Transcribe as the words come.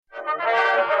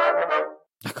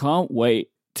can't wait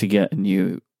to get a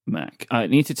new Mac. I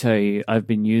need to tell you, I've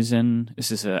been using,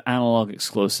 this is an analog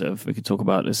exclusive. We could talk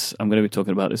about this. I'm going to be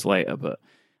talking about this later, but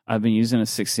I've been using a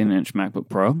 16-inch MacBook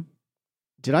Pro.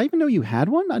 Did I even know you had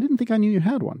one? I didn't think I knew you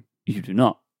had one. You do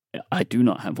not. I do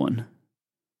not have one.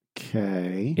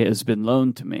 Okay. It has been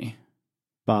loaned to me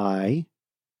By?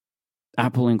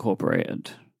 Apple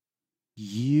Incorporated.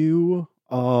 You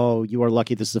are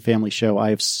lucky this is a family show. I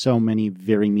have so many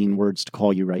very mean words to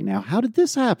call you right now. How did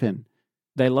this happen?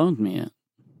 They loaned me it.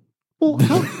 Well,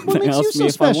 what makes you so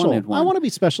special? I want to be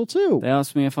special too. They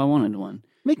asked me if I wanted one.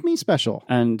 Make me special.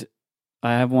 And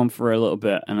I have one for a little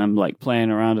bit, and I'm like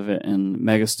playing around with it in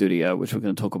Mega Studio, which we're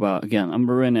going to talk about again. I'm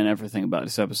ruining everything about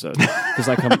this episode because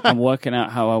like I'm working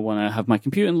out how I want to have my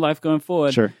computing life going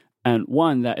forward. Sure. And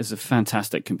one, that is a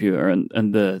fantastic computer,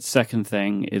 and the second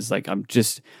thing is like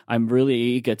I'm really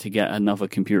eager to get another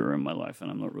computer in my life,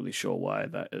 and I'm not really sure why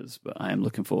that is, but I am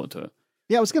looking forward to it.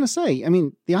 Yeah, I was going to say, I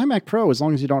mean, the iMac Pro, as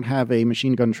long as you don't have a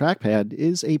machine gun trackpad,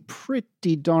 is a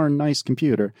pretty darn nice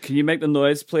computer. Can you make the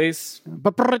noise, please?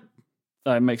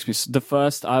 It makes me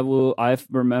I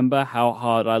remember how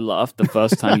hard I laughed the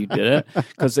first time you did it,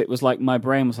 because it was like my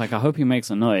brain was like, I hope he makes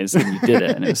a noise, and you did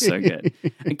it, and it was so good.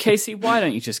 And Casey, why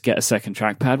don't you just get a second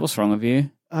trackpad? What's wrong with you?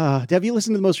 Have you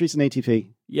listened to the most recent ATP?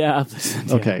 Yeah, I've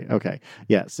listened. Okay.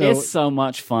 Yeah, so it's so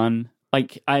much fun.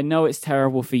 Like, I know it's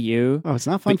terrible for you. Oh, it's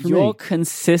not fun for me. But your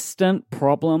consistent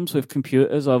problems with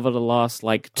computers over the last,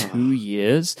 2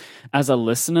 years as a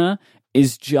listener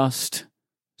is just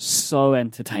so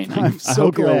entertaining. I'm so I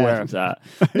hope glad. you're aware of that.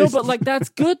 No, but, that's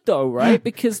good, though, right?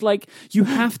 Because, you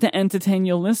have to entertain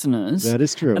your listeners. That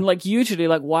is true. And, usually,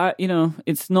 why,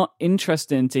 it's not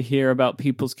interesting to hear about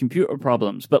people's computer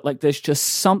problems, but, there's just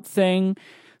something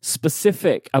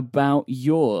specific about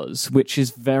yours which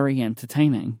is very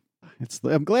entertaining.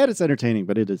 I'm glad it's entertaining,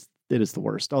 but it is the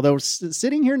worst. Although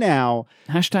sitting here now,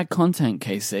 #content,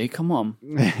 Casey, come on.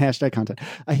 #content.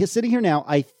 Sitting here now,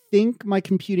 I think my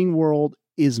computing world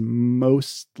is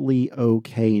mostly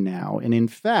okay now. And in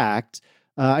fact,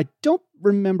 I don't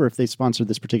remember if they sponsored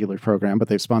this particular program, but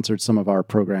they've sponsored some of our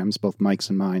programs, both Mike's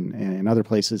and mine, and other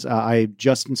places. I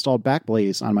just installed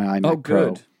Backblaze on my iMac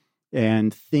Pro.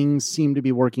 And things seem to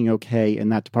be working okay in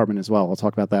that department as well. I'll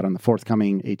talk about that on the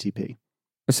forthcoming ATP.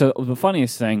 So the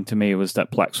funniest thing to me was that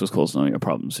Plex was causing all your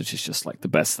problems, which is just the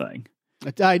best thing.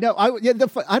 I know.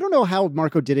 I don't know how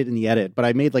Marco did it in the edit, but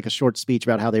I made a short speech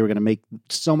about how they were going to make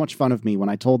so much fun of me when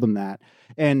I told them that.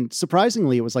 And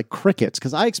surprisingly, it was like crickets,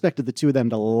 because I expected the two of them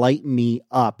to light me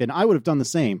up, and I would have done the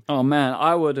same. Oh man,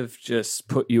 I would have just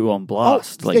put you on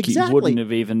blast. Exactly. You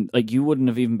wouldn't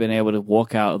have even been able to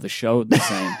walk out of the show the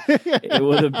same. It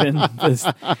would have been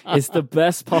it's the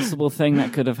best possible thing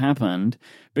that could have happened,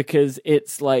 because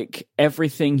it's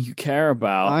everything you care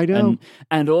about. I know.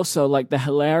 And also the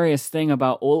hilarious thing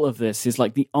about all of this is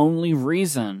the only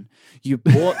reason you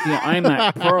bought the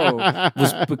iMac Pro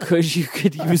was because you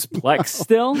could use Plex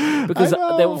still, because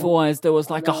otherwise there was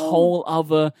a whole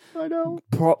other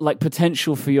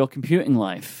potential for your computing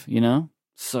life,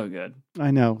 So good. I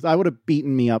know. I would have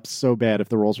beaten me up so bad if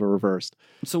the roles were reversed.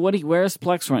 So where is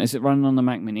Plex running? Is it running on the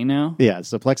Mac Mini now? Yeah,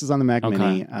 so Plex is on the Mac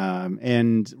Mini.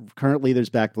 And currently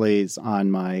there's Backblaze on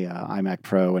my iMac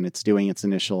Pro, and it's doing its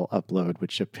initial upload,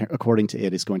 which according to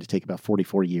it is going to take about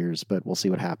 44 years, but we'll see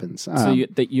what happens. So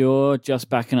you're just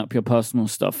backing up your personal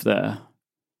stuff there?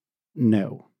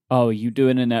 No. Oh, are you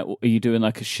doing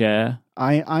a share?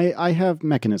 I have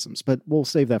mechanisms, but we'll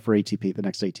save that for ATP, the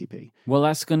next ATP. Well,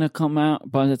 that's going to come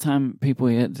out by the time people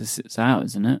hear this. It's out,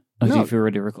 isn't it? Or no. You've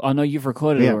already you've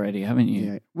recorded already, haven't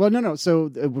you? Yeah. Well, no.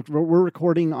 So we're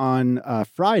recording on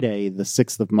Friday, the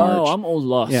 6th of March. Oh, I'm all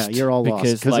lost. Yeah, you're all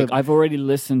lost. Because I've already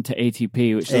listened to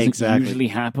ATP, which doesn't usually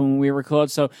happen when we record.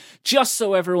 So just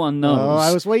so everyone knows. Oh,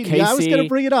 I was waiting. I was going to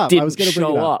bring it up. Didn't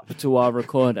show up to our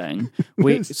recording.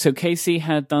 So Casey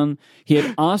had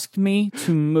asked me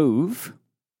to move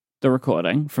the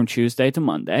recording from Tuesday to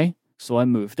Monday. So I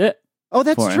moved it. Oh,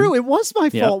 that's true. It was my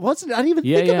fault, wasn't it? I didn't even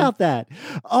think about that.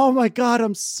 Oh, my God.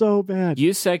 I'm so bad.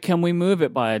 You said, can we move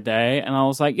it by a day? And I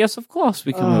was like, yes, of course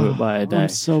we can move it by a day. I'm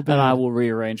so bad. And I will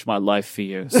rearrange my life for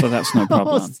you. So that's no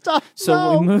problem. Stop.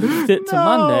 So we moved it to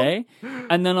Monday.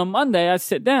 And then on Monday, I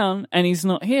sit down and he's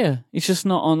not here. He's just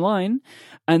not online.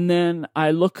 And then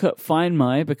I look at Find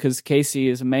My because Casey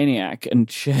is a maniac and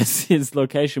shares his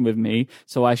location with me,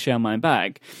 so I share my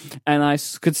bag. And I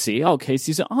could see, oh,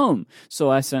 Casey's at home. So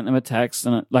I sent him a text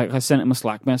and I sent him a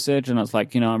Slack message and I was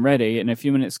like, I'm ready. And a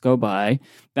few minutes go by.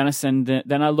 Then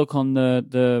I look on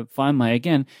the Find My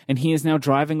again, and he is now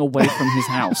driving away from his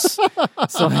house.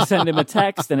 So I send him a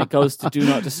text, and it goes to Do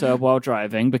Not Disturb while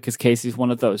driving because Casey's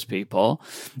one of those people,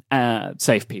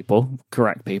 safe people,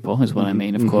 correct people is what I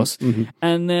mean, of course.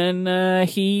 And then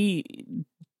he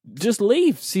just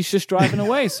leaves. He's just driving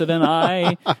away. So then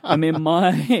I'm in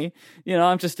my,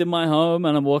 I'm just in my home,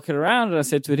 and I'm walking around, and I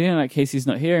said to Adina, like, Casey's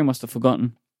not here. He must have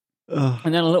forgotten.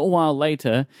 And then a little while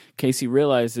later, Casey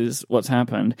realizes what's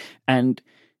happened. And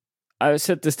I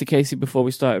said this to Casey before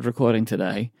we started recording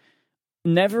today.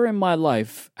 Never in my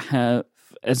life has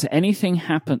anything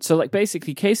happened. So, like,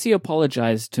 basically, Casey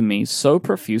apologized to me so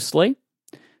profusely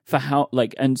for how,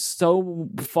 like, and so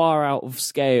far out of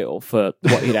scale for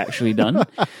what he'd actually done.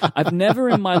 I've never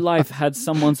in my life had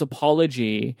someone's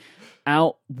apology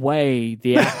outweigh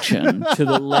the action to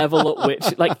the level at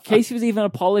which, like, Casey was even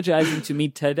apologizing to me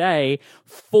today,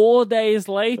 4 days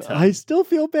later. I still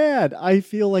feel bad. I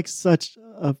feel like such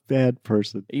a bad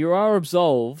person. You are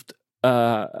absolved.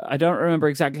 I don't remember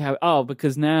exactly how. Oh,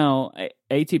 because now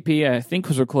ATP, I think,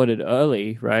 was recorded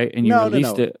early, right? And you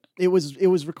released it. It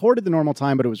was recorded the normal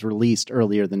time, but it was released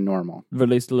earlier than normal.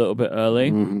 Released a little bit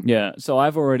early. Mm-hmm. Yeah. So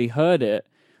I've already heard it,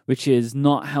 which is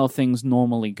not how things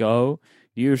normally go.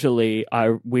 Usually,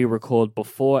 we record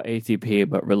before ATP,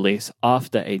 but release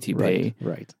after ATP.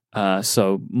 Right.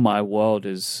 So my world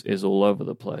is all over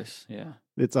the place. Yeah,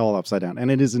 it's all upside down,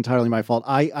 and it is entirely my fault.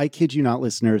 I kid you not,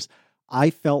 listeners. I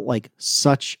felt like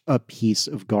such a piece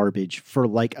of garbage for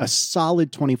like a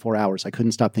solid 24 hours. I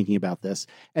couldn't stop thinking about this.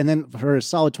 And then for a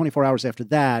solid 24 hours after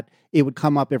that, it would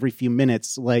come up every few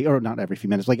minutes, or not every few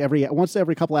minutes, like once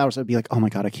every couple hours, I'd be like, oh my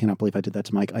God, I cannot believe I did that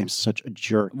to Mike. I'm such a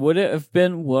jerk. Would it have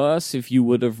been worse if you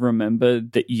would have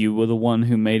remembered that you were the one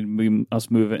who made us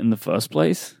move it in the first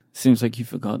place? Seems like you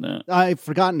forgot that. I've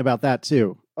forgotten about that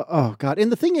too. Oh God.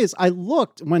 And the thing is, I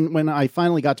looked when I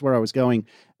finally got to where I was going,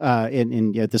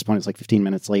 and at this point it's like 15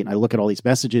 minutes late, and I look at all these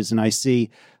messages and I see,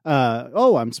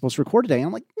 I'm supposed to record today. And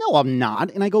I'm like, no, I'm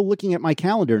not. And I go looking at my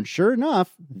calendar, and sure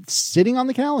enough, sitting on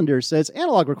the calendar says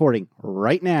analog recording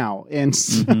right now. And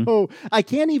so I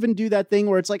can't even do that thing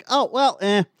where it's like, oh, well,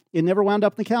 it never wound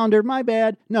up in the calendar. My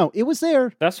bad. No, it was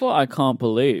there. That's what I can't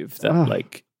believe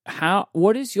that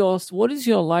what is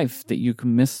your life that you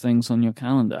can miss things on your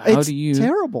calendar? It's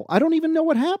terrible. I don't even know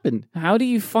what happened. How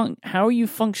are you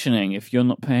functioning if you're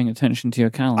not paying attention to your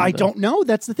calendar? I don't know.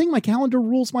 That's the thing. My calendar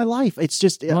rules my life. It's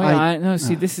just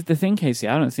See, this is the thing, Casey.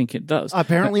 I don't think it does.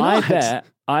 Apparently not.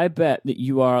 I bet that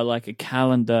you are like a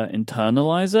calendar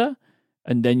internalizer.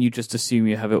 And then you just assume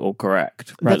you have it all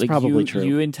correct, right? That's probably true.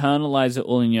 You internalize it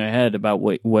all in your head about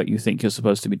what you think you're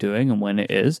supposed to be doing and when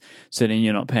it is. So then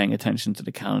you're not paying attention to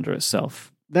the calendar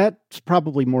itself. That's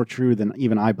probably more true than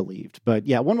even I believed. But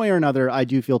yeah, one way or another, I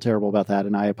do feel terrible about that.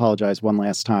 And I apologize one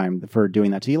last time for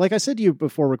doing that to you. Like I said to you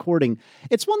before recording,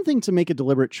 it's one thing to make a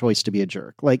deliberate choice to be a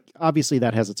jerk. Like, obviously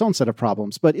that has its own set of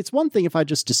problems. But it's one thing if I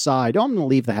just decide, I'm going to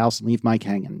leave the house and leave Mike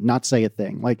hanging, not say a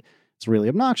thing. Like, it's really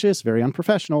obnoxious, very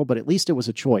unprofessional, but at least it was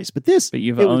a choice. But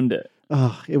you've owned it.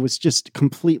 It was just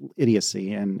complete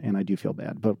idiocy, and I do feel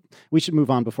bad. But we should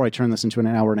move on before I turn this into an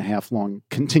hour and a half long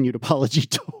continued apology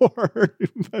tour.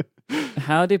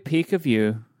 How did Peak of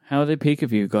You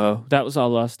go? That was our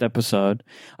last episode.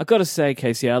 I got to say,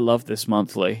 Casey, I love this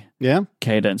monthly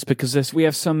cadence because we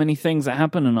have so many things that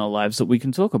happen in our lives that we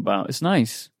can talk about. It's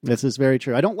nice. This is very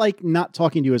true. I don't like not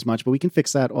talking to you as much, but we can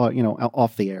fix that,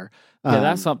 off the air. Yeah,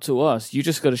 that's up to us. You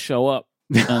just got to show up,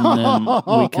 and then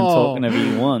we can talk whenever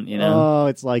you want. Oh,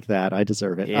 it's like that. I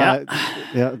deserve it. Yeah.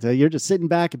 You're just sitting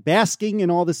back, basking in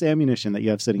all this ammunition that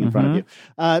you have sitting in front of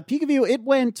you. Peak of You, it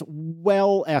went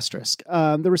well. Asterisk.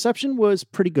 The reception was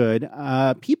pretty good.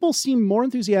 People seemed more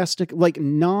enthusiastic. Like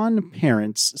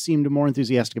non-parents seemed more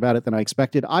enthusiastic about it than I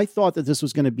expected. I thought that this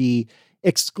was going to be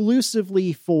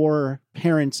exclusively for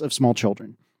parents of small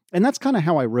children. And that's kind of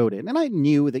how I wrote it. And I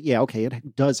knew that,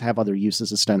 it does have other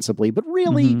uses ostensibly, but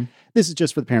really, this is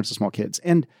just for the parents of small kids.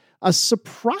 And a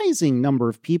surprising number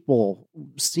of people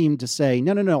seemed to say,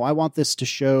 no, I want this to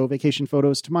show vacation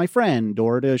photos to my friend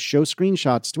or to show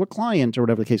screenshots to a client or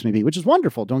whatever the case may be, which is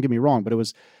wonderful. Don't get me wrong, but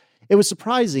it was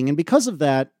surprising. And because of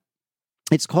that,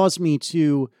 it's caused me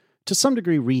to some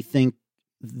degree rethink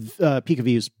Peak of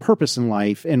View's purpose in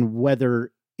life and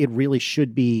whether it really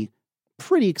should be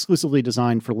pretty exclusively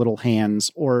designed for little hands,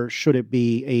 or should it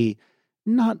be a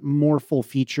not more full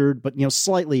featured, but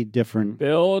slightly different?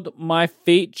 Build my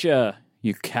feature,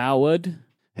 you coward.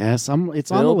 Yes, it's on the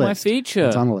Build my list. feature.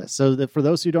 It's on the list. So for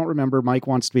those who don't remember, Mike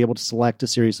wants to be able to select a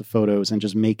series of photos and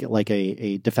just make it like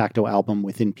a de facto album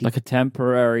within Peek. Like a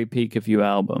temporary peek of you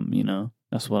album, you know?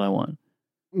 That's what I want.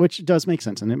 Which does make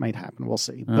sense, and it might happen. We'll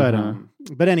see. Uh-huh.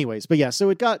 But anyways, yeah. So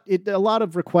it got a lot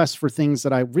of requests for things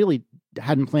that I really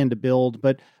hadn't planned to build,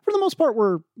 but for the most part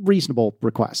were reasonable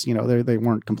requests. You know, they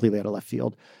weren't completely out of left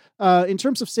field. In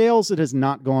terms of sales, it has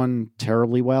not gone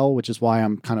terribly well, which is why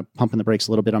I'm kind of pumping the brakes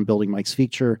a little bit on building Mike's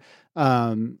feature.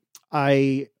 I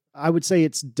would say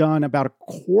it's done about a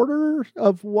quarter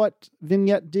of what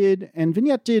Vignette did, and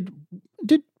Vignette did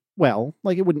well.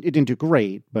 Like it didn't do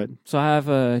great, but So I have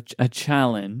a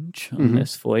challenge on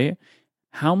this for you.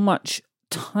 How much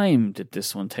time did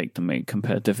this one take to make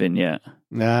compared to Vignette?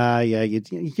 yeah,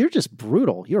 you're just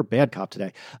brutal. You're a bad cop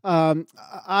today.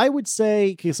 I would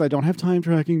say, because I don't have time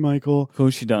tracking, Michael. Of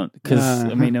course you don't. Because,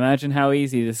 I mean, imagine how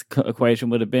easy this equation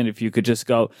would have been if you could just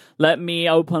go, let me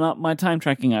open up my time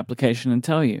tracking application and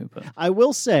tell you. But I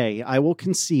will say, I will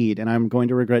concede, and I'm going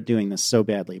to regret doing this so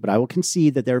badly, but I will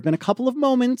concede that there have been a couple of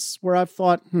moments where I've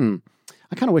thought,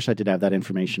 I kind of wish I did have that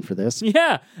information for this.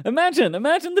 yeah, imagine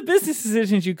the business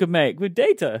decisions you could make with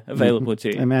data available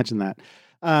to you. Imagine that.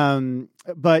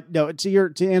 But no,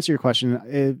 to answer your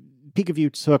question, Peek of View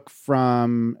took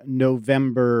from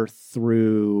November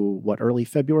through early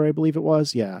February, I believe it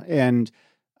was. Yeah. And,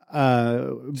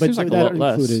 but Seems like a lot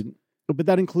less. But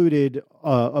that included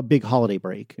a big holiday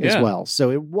break as well.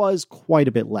 So it was quite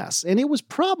a bit less. And it was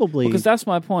probably because that's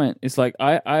my point. It's like,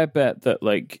 I bet that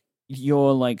like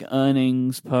your like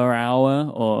earnings per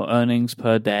hour or earnings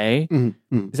per day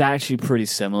is actually pretty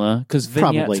similar because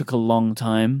Vignette took a long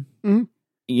time.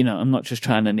 You know, I'm not just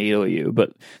trying to needle you,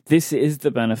 but this is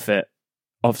the benefit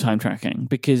of time tracking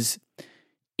because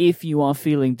if you are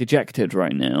feeling dejected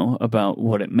right now about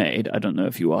what it made, I don't know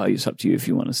if you are, it's up to you if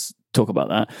you want to talk about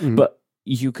that, but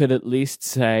you could at least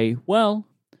say, well,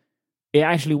 it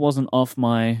actually wasn't off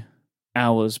my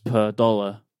hours per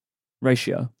dollar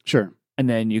ratio. Sure. And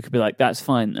then you could be like, that's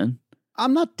fine then.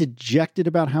 I'm not dejected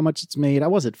about how much it's made. I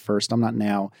was at first. I'm not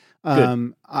now.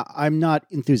 I'm not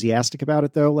enthusiastic about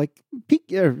it, though. Like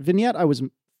Vignette, I was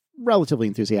relatively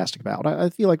enthusiastic about. I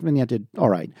feel like Vignette did all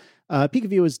right. Peek of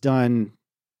View has done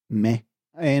meh.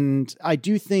 And I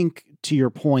do think, to your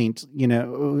point, you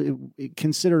know,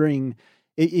 considering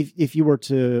if you were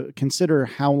to consider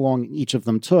how long each of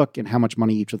them took and how much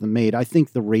money each of them made, I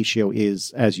think the ratio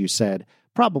is, as you said,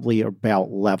 probably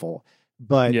about level.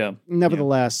 But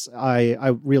nevertheless,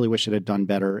 I really wish it had done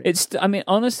better. I mean,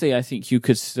 honestly, I think you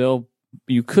could still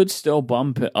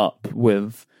bump it up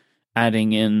with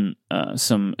adding in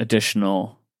some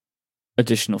additional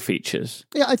features.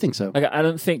 Yeah, I think so. Like, I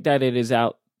don't think that it is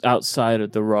outside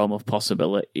of the realm of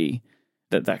possibility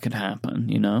that could happen.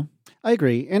 You know, I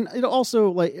agree, and it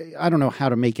also like I don't know how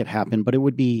to make it happen, but it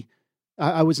would be.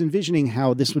 I was envisioning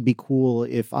how this would be cool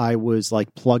if I was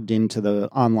like plugged into the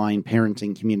online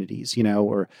parenting communities, you know,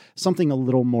 or something a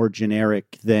little more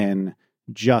generic than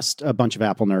just a bunch of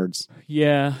Apple nerds.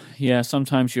 Yeah.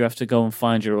 Sometimes you have to go and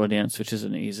find your audience, which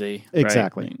isn't easy.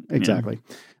 Exactly. Right? Exactly.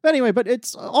 But anyway, but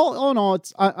it's all in all,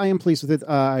 I am pleased with it.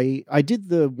 I did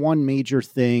the one major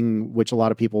thing, which a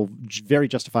lot of people very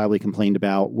justifiably complained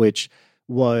about, which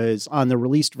was on the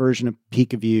released version of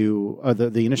Peek of View,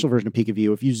 the initial version of Peek of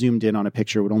View. If you zoomed in on a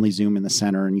picture, it would only zoom in the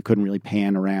center, and you couldn't really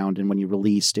pan around. And when you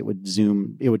released, it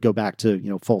would go back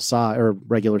to full size or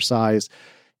regular size.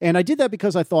 And I did that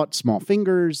because I thought small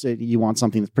fingers, you want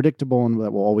something that's predictable and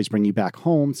that will always bring you back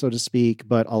home, so to speak.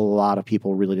 But a lot of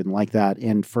people really didn't like that,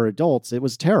 and for adults, it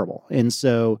was terrible. And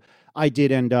so I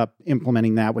did end up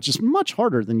implementing that, which is much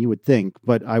harder than you would think,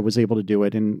 but I was able to do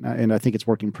it, and I think it's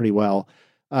working pretty well.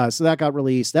 So that got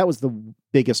released. That was the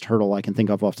biggest hurdle I can think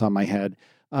of off the top of my head.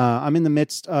 I'm in the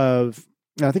midst of,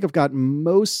 I think I've got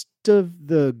most of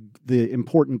the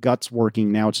important guts working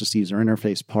now. It's just the user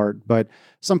interface part. But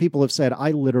some people have said,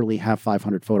 I literally have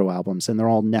 500 photo albums and they're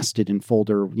all nested in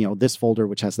folder, this folder,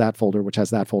 which has that folder, which has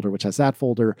that folder, which has that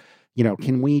folder.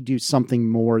 Can we do something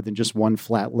more than just one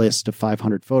flat list of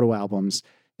 500 photo albums?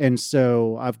 And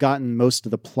so I've gotten most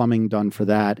of the plumbing done for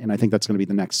that. And I think that's going to be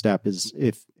the next step is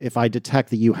if I detect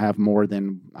that you have more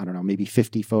than, I don't know, maybe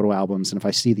 50 photo albums, and if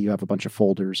I see that you have a bunch of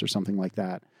folders or something like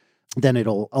that, then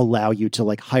it'll allow you to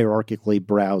like hierarchically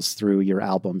browse through your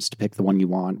albums to pick the one you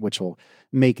want, which will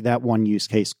make that one use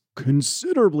case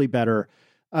considerably better.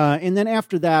 And then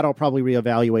after that, I'll probably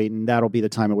reevaluate, and that'll be the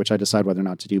time at which I decide whether or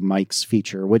not to do Mike's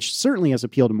feature, which certainly has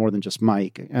appealed to more than just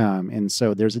Mike. And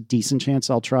so there's a decent chance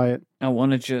I'll try it. I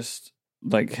want to just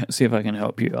see if I can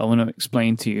help you. I want to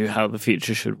explain to you how the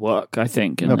feature should work, I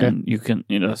think. And then you can,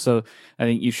 so I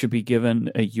think you should be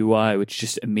given a UI which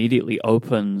just immediately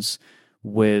opens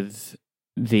with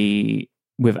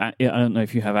I don't know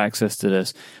if you have access to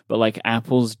this, but like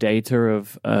Apple's data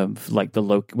of like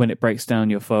when it breaks down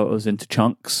your photos into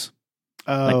chunks,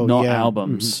 like not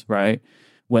albums, right?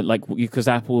 When because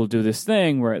Apple will do this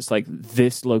thing where it's like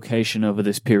this location over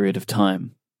this period of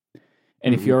time.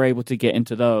 And if you're able to get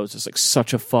into those, it's like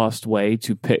such a fast way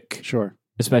to pick,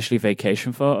 especially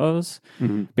vacation photos,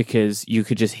 because you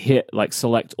could just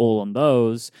select all on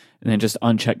those and then just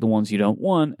uncheck the ones you don't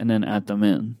want and then add them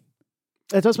in.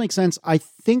 That does make sense. I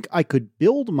think I could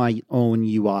build my own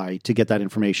UI to get that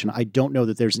information. I don't know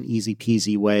that there's an easy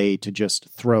peasy way to just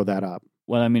throw that up.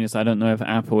 What I mean is I don't know if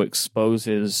Apple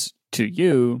exposes to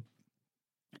you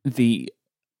the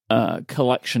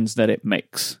collections that it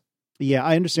makes. Yeah,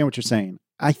 I understand what you're saying.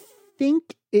 I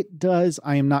think it does.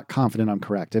 I am not confident I'm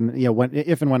correct. And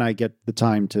if and when I get the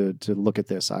time to look at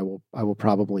this, I'll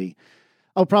probably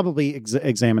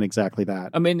examine exactly that.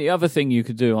 I mean, the other thing you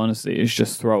could do, honestly, is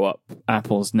just throw up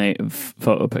Apple's native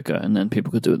photo picker, and then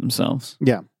people could do it themselves.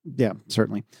 Yeah,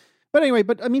 certainly. But anyway,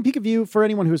 Peak of View, for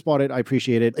anyone who's bought it, I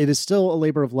appreciate it. It is still a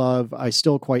labor of love. I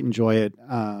still quite enjoy it.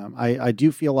 I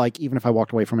do feel like even if I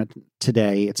walked away from it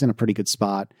today, it's in a pretty good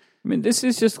spot. I mean, this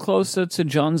is just closer to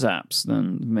John's apps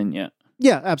than Vignette.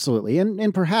 Yeah, absolutely.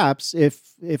 And perhaps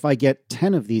if I get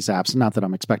 10 of these apps, not that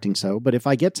I'm expecting so, but if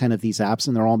I get 10 of these apps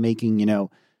and they're all making, 10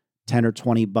 or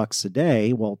 $20 a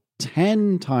day, well,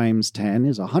 10 times 10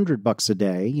 is $100 a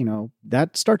day,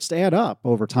 that starts to add up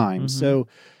over time. So,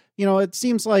 it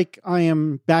seems like I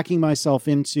am backing myself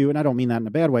into, and I don't mean that in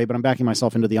a bad way, but I'm backing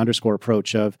myself into the underscore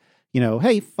approach of,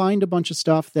 hey, find a bunch of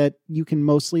stuff that you can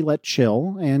mostly let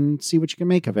chill and see what you can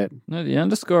make of it. No, the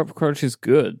underscore approach is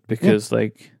good because,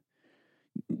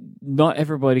 not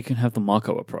everybody can have the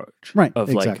Marco approach. Right, of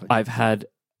exactly. I've had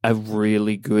a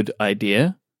really good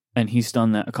idea, and he's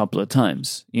done that a couple of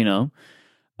times,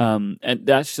 and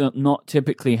that's not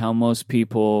typically how most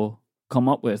people come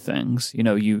up with things.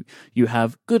 You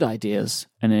have good ideas,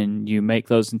 and then you make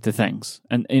those into things.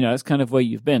 And, that's kind of where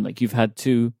you've been. You've had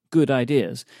two good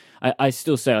ideas. I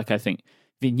still say, I think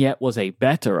Vignette was a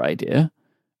better idea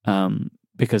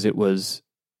because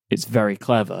it's very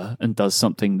clever and does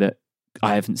something that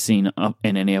I haven't seen up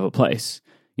in any other place.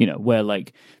 Where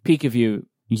Peak of View,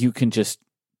 you can just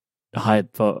hide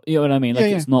for, you know what I mean?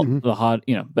 It's not the hard,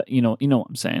 but you know what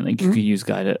I'm saying? You could use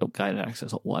guided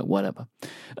access or whatever.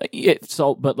 It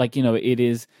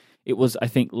was, I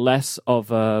think, less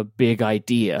of a big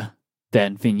idea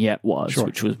than Vignette was,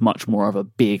 which was much more of a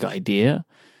big idea.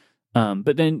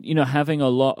 But then, having a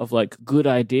lot of good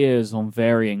ideas on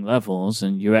varying levels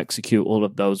and you execute all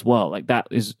of those well, that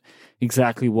is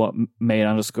exactly what made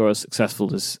Underscore as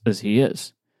successful as he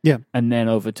is. Yeah. And then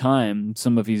over time,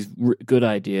 some of his good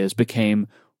ideas became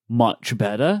much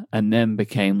better and then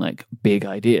became big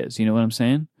ideas. You know what I'm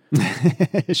saying?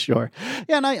 Sure.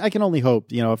 Yeah, and I can only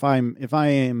hope, if I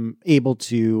am able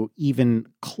to even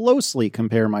closely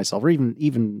compare myself or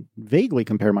even vaguely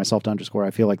compare myself to Underscore, I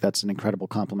feel like that's an incredible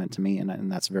compliment to me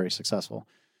and that's very successful.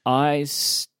 I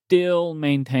still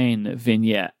maintain that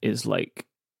Vignette is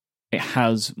it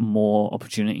has more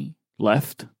opportunity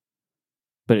left,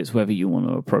 but it's whether you want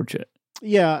to approach it.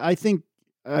 Yeah, I think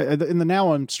in the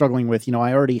now I'm struggling with,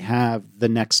 I already have the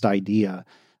next idea,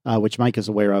 which Mike is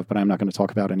aware of, but I'm not going to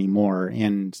talk about anymore.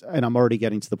 And I'm already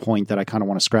getting to the point that I kind of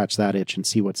want to scratch that itch and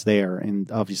see what's there.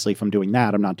 And obviously, if I'm doing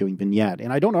that, I'm not doing Vignette.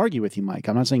 And I don't argue with you, Mike.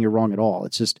 I'm not saying you're wrong at all.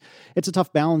 It's just, it's a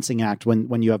tough balancing act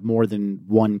when you have more than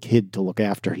one kid to look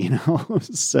after,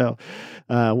 So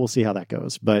we'll see how that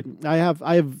goes. But I have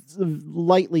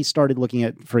lightly started looking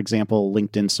at, for example,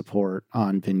 LinkedIn support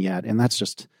on Vignette, and that's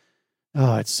just,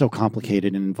 it's so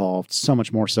complicated and involved, so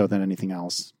much more so than anything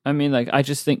else. I mean, I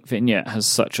just think Vignette has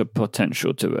such a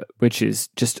potential to it, which is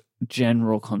just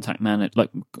general contact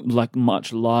management, like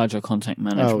much larger contact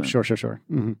management. Oh, sure.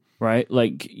 Mm-hmm. Right?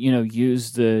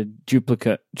 Use the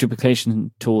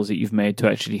duplication tools that you've made to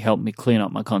actually help me clean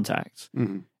up my contacts.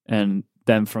 Mm-hmm. And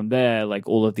then from there,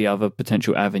 all of the other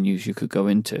potential avenues you could go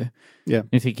into. Yeah.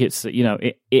 I think it's,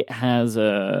 it has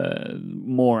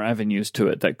more avenues to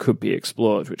it that could be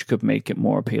explored, which could make it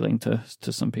more appealing to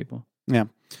some people. Yeah.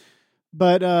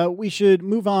 But we should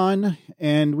move on,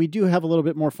 and we do have a little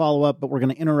bit more follow-up, but we're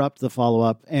going to interrupt the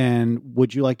follow-up. And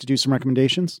would you like to do some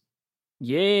recommendations?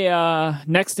 Yeah.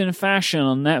 Next in Fashion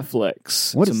on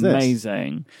Netflix. What is this? It's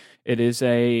amazing. It is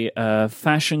a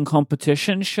fashion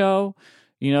competition show.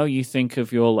 You think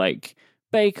of your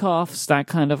bake-offs, that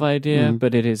kind of idea,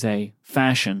 but it is a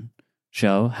fashion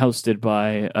show hosted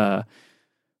by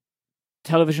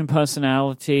television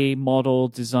personality, model,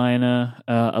 designer,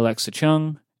 Alexa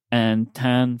Chung, and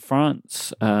Tan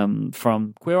France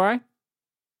from Queer Eye.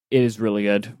 It is really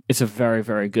good. It's a very,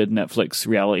 very good Netflix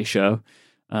reality show.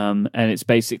 And it's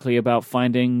basically about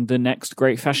finding the next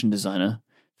great fashion designer.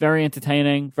 Very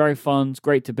entertaining, very fun, it's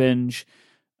great to binge.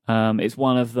 It's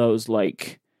one of those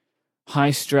like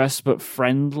high stress but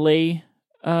friendly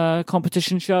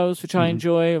competition shows, which I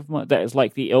enjoy. That is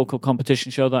like the ilk of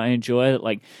competition show that I enjoy.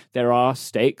 Like there are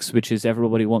stakes, which is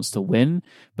everybody wants to win,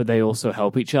 but they also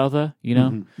help each other.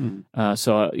 You know,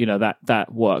 so you know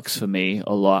that works for me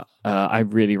a lot. I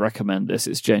really recommend this.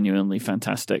 It's genuinely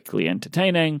fantastically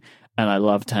entertaining, and I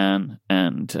love Tan.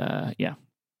 And yeah,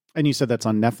 and you said that's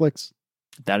on Netflix.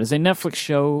 That is a Netflix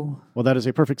show. Well, that is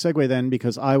a perfect segue then,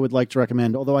 because I would like to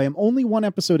recommend, although I am only one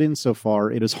episode in so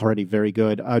far, it is already very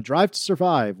good. Drive to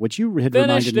Survive, which you had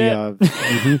reminded me of.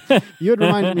 You had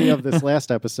reminded me of this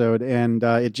last episode, and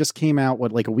it just came out,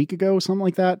 like a week ago, something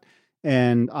like that.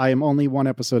 And I am only one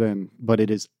episode in, but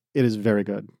it is very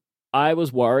good. I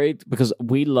was worried because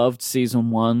we loved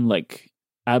season 1, like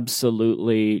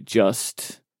absolutely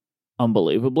just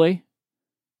unbelievably.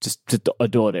 Just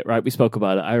adored it, right? We spoke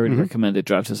about it. I already recommended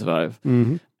Drive to Survive.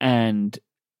 And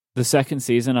the second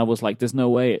season, I was like, there's no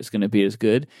way it's going to be as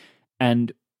good.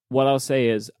 And what I'll say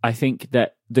is, I think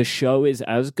that the show is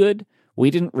as good.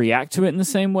 We didn't react to it in the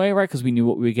same way, right? Because we knew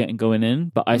what we were getting going in,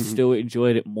 but I still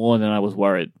enjoyed it more than I was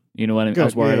worried. You know what I mean? Good. I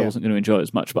was worried I wasn't going to enjoy it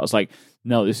as much, but I was like,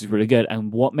 no, this is really good.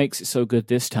 And what makes it so good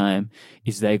this time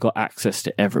is they got access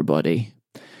to everybody.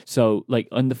 So, like,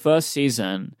 in the first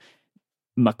season,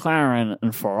 McLaren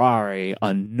and Ferrari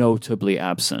are notably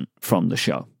absent from the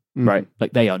show, right?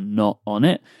 Like they are not on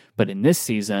it. But in this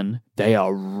season, they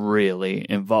are really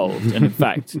involved. And in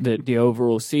fact, the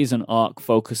overall season arc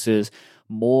focuses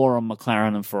more on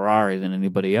McLaren and Ferrari than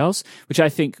anybody else, which I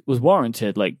think was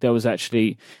warranted. Like there was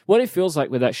actually, what it feels like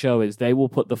with that show is they will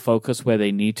put the focus where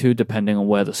they need to, depending on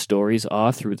where the stories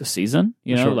are through the season.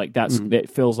 You know, like that's, it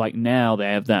feels like now they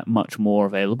have that much more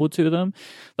available to them.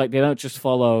 Like they don't just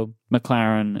follow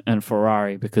McLaren and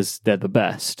Ferrari because they're the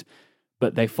best,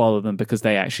 but they follow them because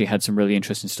they actually had some really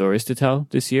interesting stories to tell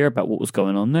this year about what was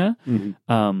going on there.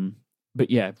 But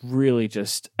yeah, really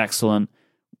just excellent.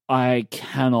 I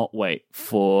cannot wait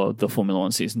for the Formula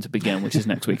One season to begin, which is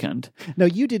next weekend. No,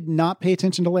 you did not pay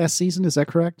attention to last season. Is that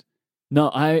correct?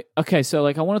 No, okay, so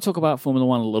like I want to talk about Formula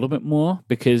One a little bit more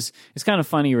because it's kind of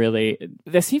funny, really.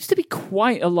 There seems to be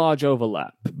quite a large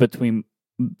overlap between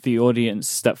the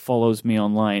audience that follows me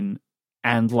online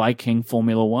and liking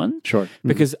Formula One. Sure.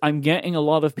 Because I'm getting a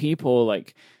lot of people,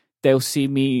 like, they'll see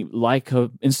me like a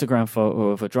Instagram photo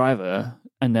of a driver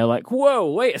and they're like, whoa,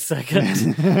 wait a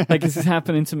second. Like, this is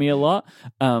happening to me a lot.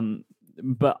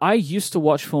 But I used to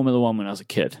watch Formula One when I was a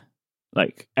kid,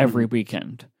 like every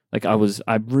weekend. Like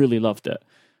I really loved it,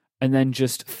 and then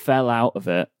just fell out of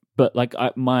it. But like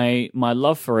my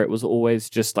love for it was always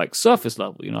just like surface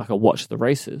level, you know, like I watched the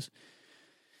races.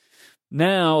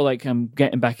 Now, like I'm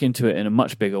getting back into it in a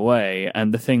much bigger way.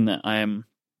 And the thing that I am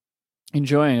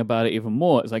enjoying about it even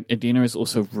more is like Adina is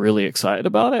also really excited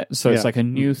about it. So it's like a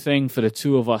new thing for the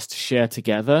two of us to share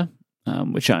together,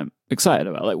 which I'm excited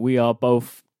about. Like we are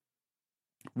both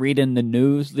reading the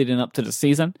news leading up to the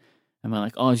season. And we're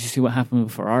like, oh, did you see what happened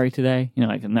with Ferrari today? You know,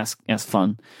 like, and that's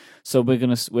fun. So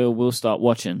we'll start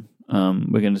watching.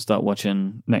 We're gonna start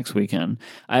watching next weekend.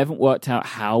 I haven't worked out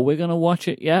how we're gonna watch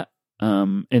it yet.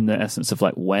 In the essence of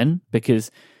like when, because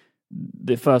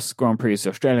the first Grand Prix is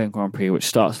the Australian Grand Prix, which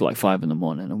starts at like 5 a.m,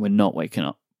 and we're not waking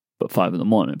up at 5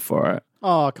 a.m. for it.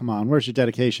 Oh, come on. Where's your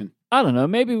dedication? I don't know.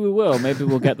 Maybe we will. Maybe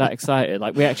we'll get that excited.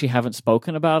 Like we actually haven't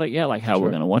spoken about it yet, like how we're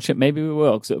going to watch it. Maybe we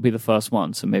will, because it'll be the first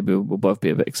one. So maybe we'll both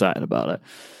be a bit excited about it.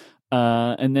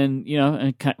 And then, you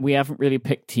know, we haven't really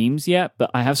picked teams yet, but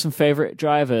I have some favorite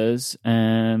drivers.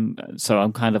 And so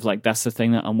I'm kind of like, that's the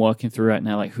thing that I'm working through right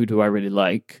now. Like, who do I really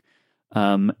like?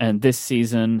 And this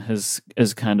season has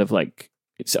kind of like,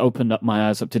 it's opened up my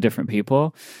eyes up to different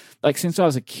people. Like since I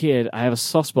was a kid, I have a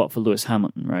soft spot for Lewis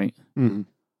Hamilton, right? Mm-hmm.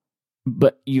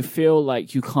 But you feel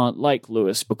like you can't like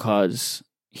Lewis because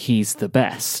he's the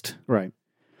best. Right.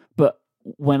 But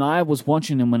when I was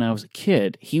watching him when I was a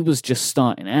kid, he was just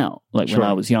starting out, like when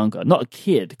I was younger. Not a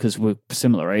kid, because we're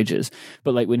similar ages,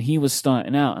 but like when he was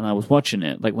starting out and I was watching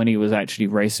it, like when he was actually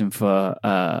racing for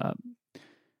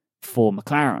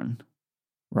McLaren,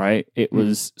 right? It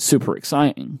was super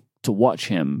exciting to watch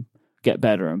him get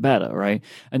better and better, right?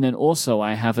 And then also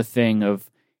I have a thing of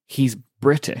he's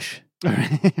British.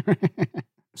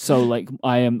 So like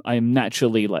I am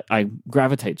naturally like I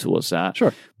gravitate towards that.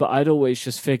 Sure. But I'd always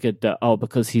just figured that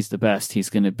because he's the best, he's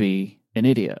going to be an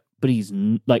idiot. But he's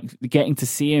like getting to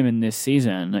see him in this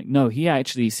season. Like, no, he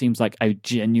actually seems like a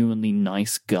genuinely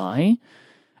nice guy,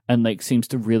 and like seems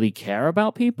to really care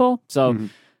about people. So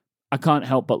I can't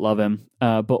help but love him.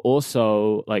 But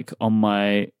also, like on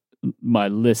my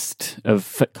list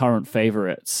of current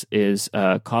favorites is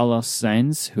Carlos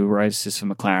Sainz, who races for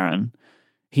McLaren.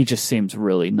 He just seems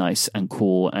really nice and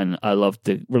cool, and I love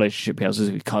the relationship he has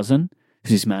with his cousin,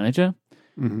 who's his manager.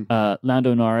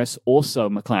 Lando Norris, also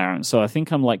McLaren. So I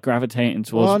think I'm like gravitating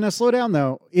towards. Well, now slow down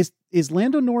though. Is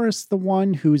Lando Norris the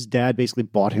one whose dad basically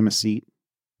bought him a seat?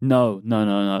 No.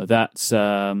 That's Who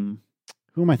am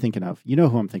I thinking of? You know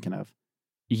who I'm thinking of?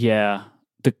 yeah.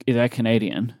 They're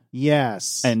Canadian,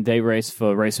 Yes. and they race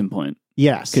for Racing Point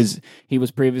yes. because he was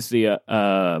previously at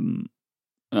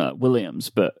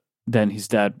Williams, but then his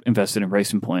dad invested in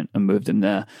Racing Point and moved him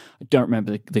there. I don't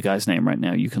remember the guy's name right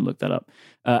now. You can look that up.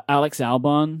 Alex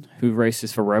Albon, who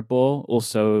races for Red Bull,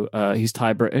 also he's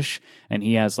Thai British, and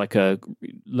he has like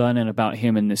learning about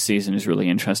him in this season is really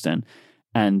interesting.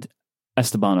 And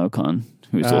Esteban Ocon,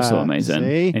 who's also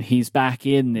amazing, and he's back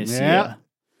in this year.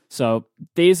 So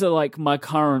these are like my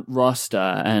current roster,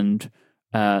 and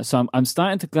so I'm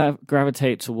starting to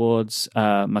gravitate towards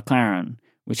McLaren,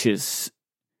 which is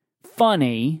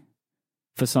funny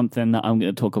for something that I'm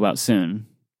going to talk about soon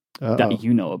that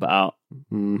you know about.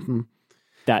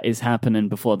 That is happening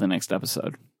before the next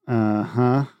episode.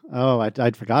 Oh,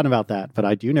 I'd forgotten about that, but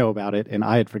I do know about it, and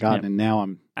I had forgotten, and now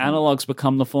I'm... Analogs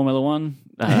become the Formula One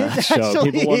show.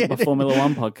 People want the Formula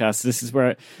One podcast. This is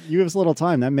where... You have a little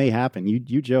time. That may happen.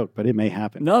 You joke, but it may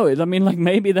happen. No, I mean, like,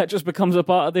 maybe that just becomes a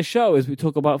part of this show as we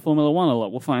talk about Formula One a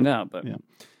lot. We'll find out, but... Yeah.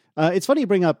 It's funny you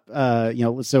bring up,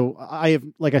 so I have,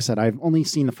 like I said, I've only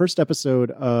seen the first episode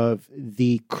of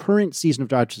the current season of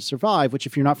Drive to Survive, which,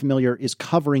 if you're not familiar, is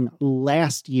covering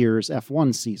last year's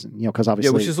F1 season, because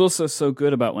obviously... Yeah, which is also so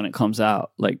good about when it comes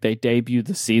out. Like, they debut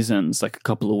the seasons, like, a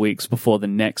couple of weeks before the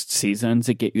next season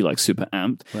to get you, like, super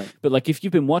amped. Right. But, like, if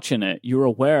you've been watching it, you're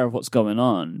aware of what's going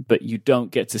on, but you don't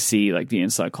get to see, like, the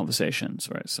inside conversations,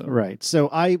 right? So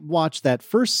I watched that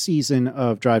first season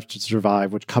of Drive to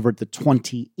Survive, which covered the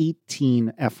 2018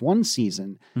 F1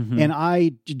 season, and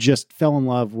I just fell in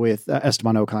love with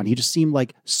Esteban Ocon. He just seemed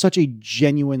like such a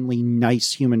genuinely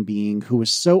nice human being who was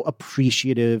so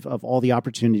appreciative of all the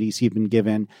opportunities he'd been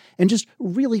given, and just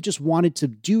really just wanted to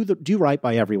do right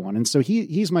by everyone. And so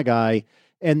he's my guy.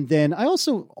 And then I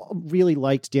also really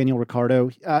liked Daniel Ricciardo.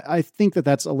 I think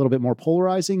that's a little bit more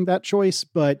polarizing, that choice,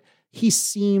 but he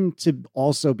seemed to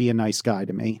also be a nice guy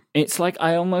to me. It's like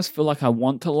I almost feel like I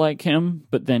want to like him,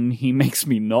 but then he makes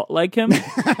me not like him.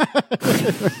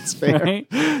 That's fair. Right?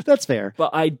 That's fair. But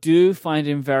I do find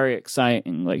him very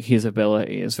exciting. Like, his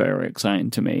ability is very exciting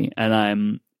to me. And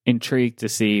I'm intrigued to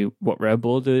see what Red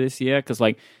Bull do this year, because,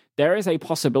 like, there is a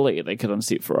possibility they could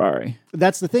unseat Ferrari.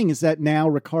 That's the thing, is that now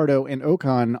Ricciardo and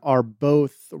Ocon are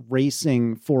both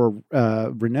racing for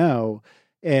Renault.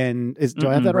 And do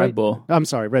I have that right? Red Bull. I'm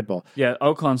sorry, Red Bull. Yeah,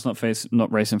 Ocon's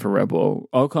not racing for Red Bull.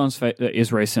 Ocon's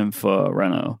is racing for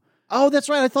Renault. Oh, that's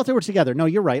right. I thought they were together. No,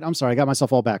 you're right. I'm sorry. I got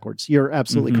myself all backwards. You're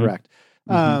absolutely correct.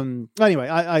 Anyway,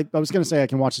 I was going to say I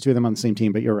can watch the two of them on the same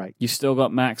team, but you're right. You still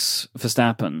got Max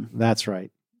Verstappen. That's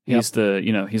right. He's the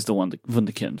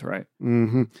wunderkind, right?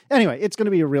 Anyway, it's going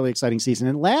to be a really exciting season.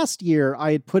 And last year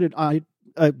I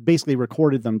basically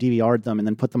recorded them, DVR'd them, and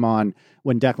then put them on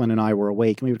when Declan and I were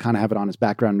awake, and we would kind of have it on as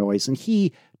background noise. And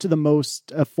he, to the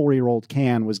most a 4-year-old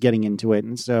can, was getting into it.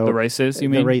 And so the races, you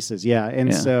mean? The races, yeah.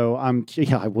 And so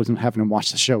I wasn't having him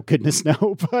watch the show. Goodness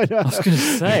no. But I was going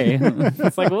to say,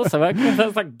 it's like also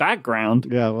that's like background.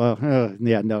 Yeah, well,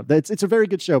 no, it's a very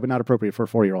good show, but not appropriate for a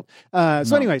 4-year-old.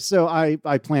 Anyway, so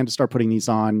I plan to start putting these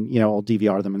on. I'll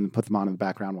DVR them and put them on in the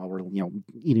background while we're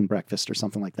eating breakfast or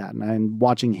something like that. And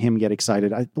watching him get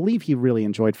excited. I believe he really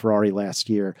enjoyed Ferrari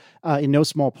last year, in no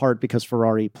small part because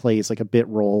Ferrari plays like a bit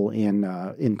role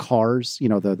in Cars, the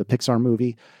Pixar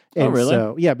movie. And oh, really?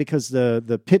 So, yeah, because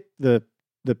the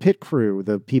pit crew,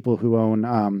 the people who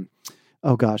own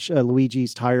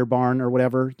Luigi's Tire Barn or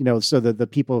whatever, so the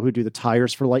people who do the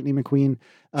tires for Lightning McQueen,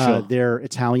 sure. They're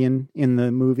Italian in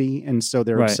the movie, and so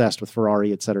they're obsessed with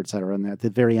Ferrari, et cetera, et cetera. And at the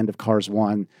very end of Cars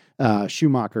 1,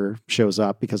 Schumacher shows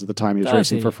up because of the time he was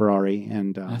racing for Ferrari.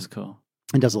 And that's cool.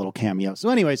 and does a little cameo. So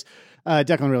anyways,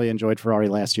 Declan really enjoyed Ferrari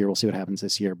last year. We'll see what happens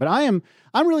this year. But I'm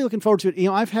really looking forward to it.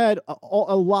 I've had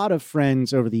a lot of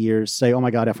friends over the years say, "Oh my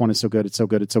God, F1 is so good! It's so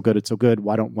good! It's so good! It's so good!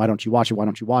 Why don't you watch it? Why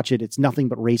don't you watch it? It's nothing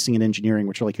but racing and engineering,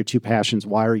 which are like your two passions.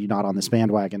 Why are you not on this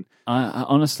bandwagon?"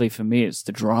 Honestly, for me, it's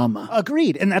the drama.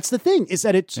 Agreed, and that's the thing is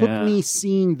that it took me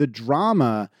seeing the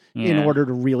drama in order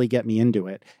to really get me into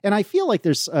it. And I feel like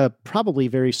there's a probably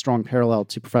very strong parallel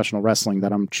to professional wrestling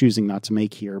that I'm choosing not to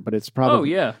make here, but it's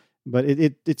probably But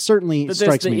it certainly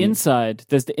strikes me.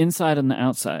 There's the inside and the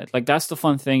outside. Like, that's the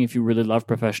fun thing if you really love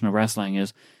professional wrestling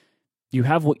is you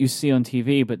have what you see on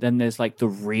TV, but then there's like the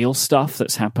real stuff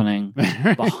that's happening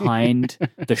behind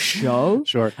the show.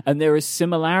 Sure. And there is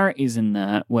similarities in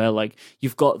that where like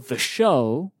you've got the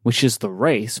show, which is the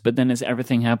race, but then there's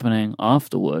everything happening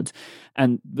afterwards.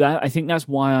 And that I think that's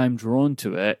why I'm drawn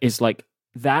to it, is like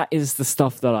that is the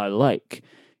stuff that I like.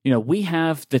 We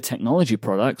have the technology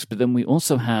products, but then we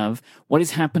also have what is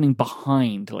happening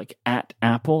behind, like at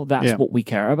Apple. That's what we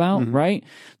care about, right?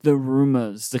 The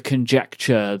rumors, the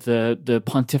conjecture, the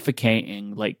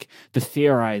pontificating, like the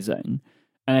theorizing.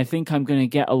 And I think I'm going to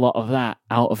get a lot of that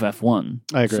out of F1.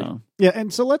 I agree. So. Yeah,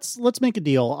 and so let's make a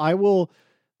deal. I will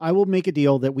make a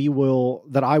deal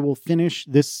that I will finish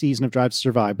this season of Drive to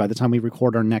Survive by the time we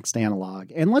record our next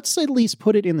analog. And let's at least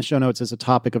put it in the show notes as a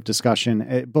topic of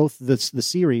discussion, both the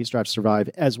series Drive to Survive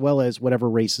as well as whatever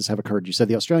races have occurred. You said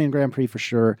the Australian Grand Prix for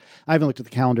sure. I haven't looked at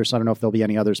the calendar, so I don't know if there'll be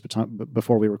any others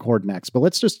before we record next. But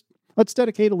let's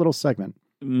dedicate a little segment.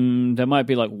 There might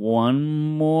be like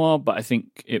one more, but I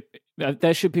think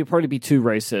there should probably be 2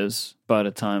 races by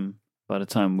the time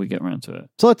we get around to it.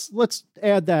 So let's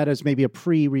add that as maybe a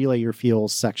pre-relay your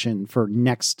feels section for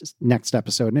next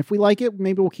episode. And if we like it,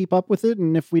 maybe we'll keep up with it.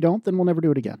 And if we don't, then we'll never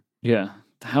do it again. Yeah.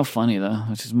 How funny though.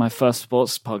 This is my first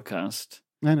sports podcast.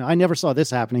 I know. I never saw this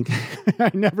happening.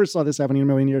 I never saw this happening in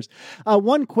a million years.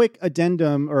 One quick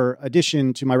addendum or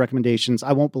addition to my recommendations.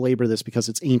 I won't belabor this because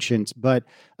it's ancient, but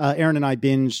Aaron and I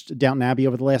binged Downton Abbey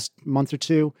over the last month or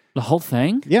two. The whole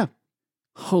thing? Yeah.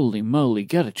 Holy moly,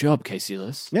 get a job, Casey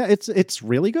Lewis. Yeah, it's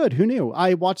really good. Who knew?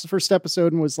 I watched the first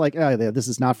episode and was like, this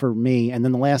is not for me. And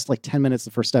then the last 10 minutes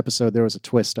of the first episode, there was a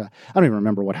twist. I don't even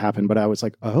remember what happened, but I was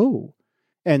like, oh.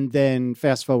 And then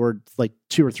fast forward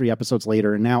 2 or 3 episodes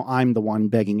later, and now I'm the one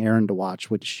begging Aaron to watch,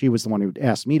 which she was the one who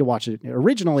asked me to watch it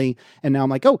originally. And now I'm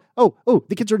like, oh,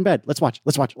 the kids are in bed. Let's watch.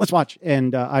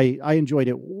 And I enjoyed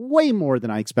it way more than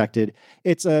I expected.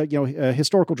 It's a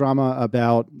historical drama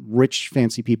about rich,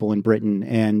 fancy people in Britain.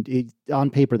 And on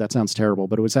paper, that sounds terrible,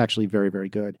 but it was actually very, very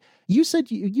good. You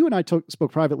said you and I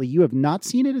spoke privately. You have not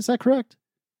seen it. Is that correct?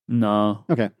 No.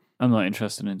 Okay. I'm not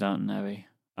interested in Downton Abbey.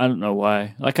 I don't know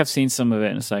why. I've seen some of it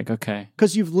and it's like, okay.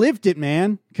 Because you've lived it,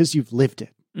 man. Because you've lived it.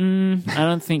 I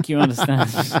don't think you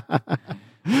understand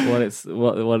what it's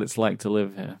like to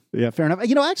live here. Yeah, fair enough.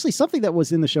 Actually, something that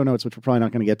was in the show notes, which we're probably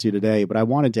not going to get to today, but I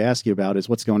wanted to ask you about is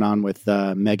what's going on with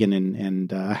Meghan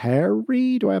and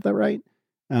Harry. Do I have that right?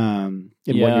 And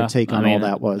what your take on all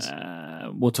that was.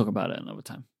 We'll talk about it another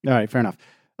time. All right, fair enough.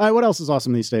 All right, what else is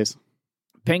awesome these days?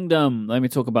 Pingdom. Let me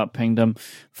talk about Pingdom,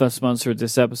 first sponsor of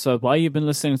this episode. While you've been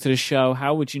listening to the show,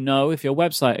 how would you know if your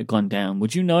website had gone down?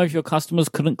 Would you know if your customers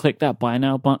couldn't click that buy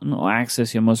now button or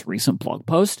access your most recent blog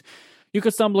post? You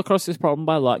could stumble across this problem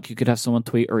by luck. You could have someone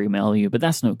tweet or email you, but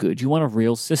that's no good. You want a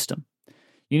real system.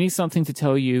 You need something to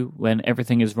tell you when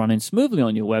everything is running smoothly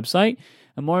on your website,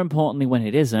 and more importantly, when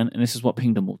it isn't, and this is what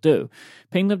Pingdom will do.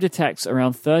 Pingdom detects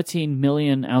around 13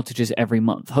 million outages every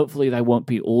month. Hopefully, they won't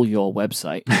be all your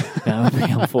website. That would be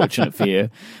unfortunate for you.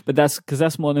 But that's because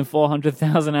that's more than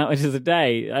 400,000 outages a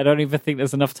day. I don't even think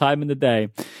there's enough time in the day.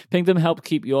 Pingdom help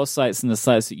keep your sites and the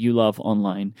sites that you love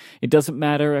online. It doesn't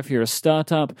matter if you're a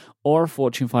startup or a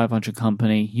Fortune 500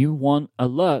 company, you want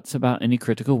alerts about any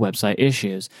critical website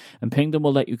issues. And Pingdom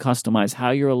will let you customize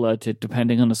how you're alerted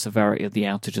depending on the severity of the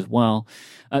outage as well.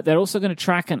 They're also going to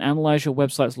track and analyze your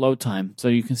website's load time so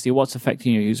you can see what's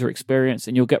affecting your user experience,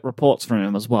 and you'll get reports from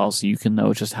them as well so you can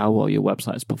know just how well your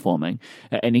website is performing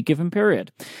at any given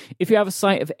period. If you have a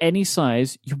site of any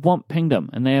size, you want Pingdom,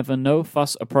 and they have a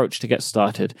no-fuss approach to get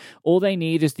started. All they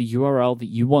need is the URL that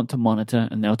you want to monitor,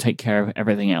 and they'll take care of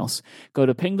everything else. Go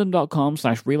to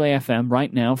pingdom.com/relayfm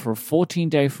right now for a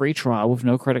 14-day free trial with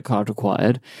no credit card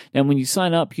required. Then when you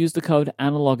sign up, use the code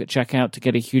ANALOG at checkout to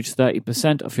get a huge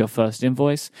 30% off your first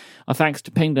invoice. Our thanks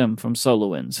to Pingdom from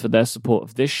SolarWinds for their support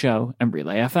of this show and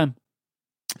Relay FM.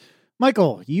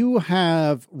 Michael, you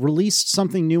have released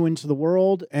something new into the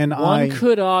world, and One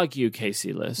could argue,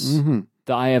 Casey Liss,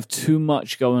 that I have too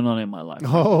much going on in my life.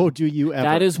 Oh, do you ever?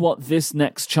 That is what this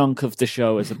next chunk of the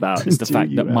show is about, is the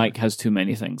fact that ever? Mike has too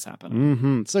many things happening.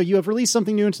 Mm-hmm. So you have released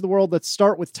something new into the world. Let's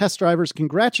start with Test Drivers.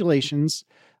 Congratulations.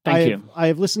 Thank you. I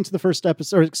have listened to the first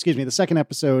episode, or excuse me, the second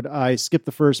episode. I skipped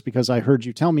the first because I heard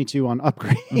you tell me to on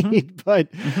Upgrade, but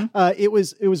it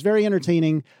was very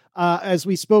entertaining. As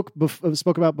we spoke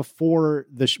about before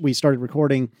we started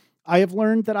recording, I have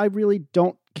learned that I really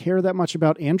don't care that much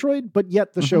about Android, but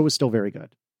yet the show was still very good.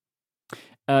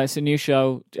 It's a new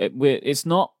show. It's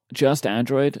not just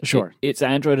Android. Sure. It's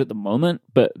Android at the moment,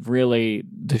 but really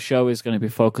the show is going to be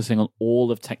focusing on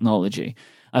all of technology.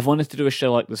 I've wanted to do a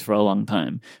show like this for a long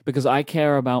time because I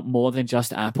care about more than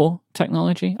just Apple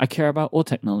technology. I care about all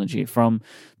technology, from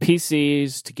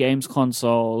PCs to games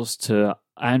consoles to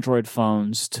Android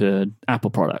phones to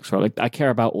Apple products, right? Like, I care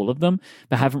about all of them,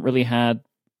 but haven't really had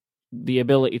the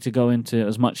ability to go into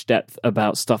as much depth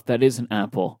about stuff that isn't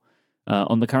Apple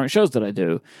on the current shows that I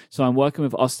do. So I'm working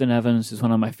with Austin Evans, who's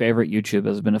one of my favorite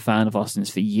YouTubers. I've been a fan of Austin's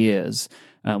for years.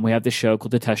 We have this show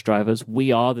called The Test Drivers.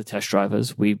 We are the test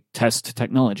drivers. We test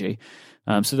technology.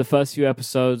 So the first few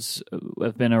episodes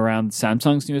have been around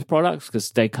Samsung's newest products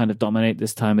because they kind of dominate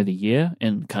this time of the year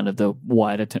in kind of the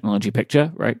wider technology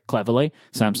picture, right? Cleverly,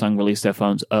 Samsung released their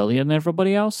phones earlier than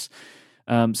everybody else.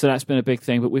 So that's been a big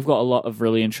thing. But we've got a lot of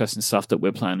really interesting stuff that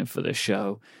we're planning for this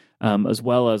show. As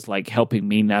well as like helping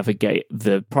me navigate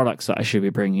the products that I should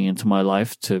be bringing into my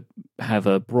life to have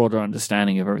a broader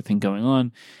understanding of everything going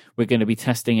on. We're going to be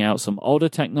testing out some older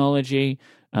technology.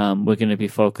 We're going to be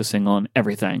focusing on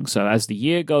everything. So as the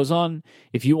year goes on,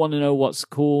 if you want to know what's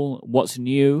cool, what's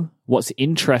new, what's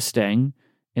interesting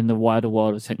in the wider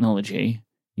world of technology,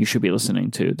 you should be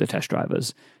listening to The Test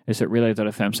Drivers. It's at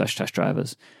relay.fm/test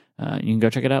drivers. You can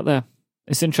go check it out there.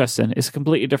 It's interesting. It's a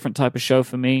completely different type of show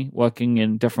for me, working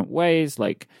in different ways.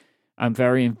 Like, I'm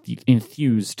very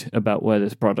enthused about where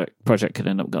this project could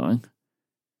end up going.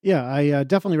 Yeah, I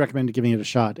definitely recommend giving it a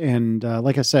shot. And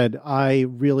like I said, I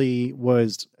really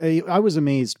was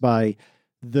amazed by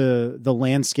the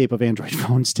landscape of Android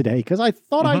phones today, because I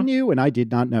thought I knew and I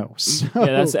did not know. So, yeah,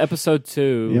 that's episode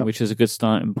 2, Yep. which is a good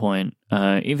starting point.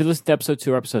 If you listen to episode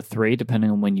 2 or episode 3,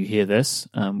 depending on when you hear this,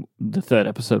 the third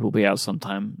episode will be out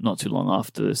sometime not too long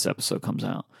after this episode comes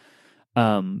out.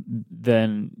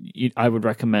 Then I would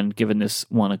recommend giving this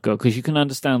one a go, because you can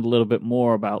understand a little bit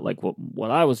more about like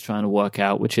what I was trying to work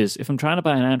out, which is, if I'm trying to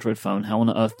buy an Android phone, how on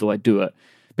earth do I do it?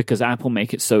 Because Apple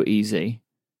make it so easy.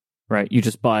 Right, you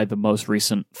just buy the most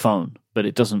recent phone, but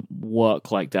it doesn't work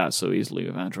like that so easily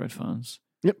with Android phones.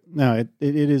 Yep, no, it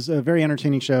is a very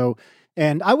entertaining show,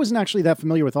 and I wasn't actually that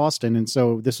familiar with Austin, and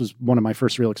so this was one of my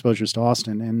first real exposures to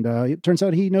Austin, and it turns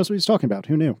out he knows what he's talking about.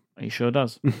 Who knew? He sure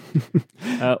does.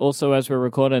 Also, as we're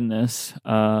recording this,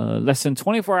 less than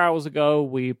 24 hours ago,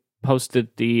 we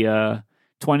posted the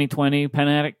 2020 Pen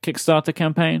Addict Kickstarter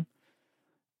campaign.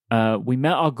 We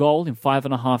met our goal in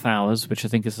 5.5 hours, which I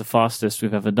think is the fastest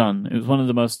we've ever done. It was one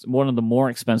of the more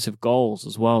expensive goals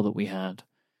as well that we had.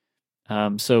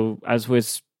 So as we're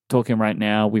talking right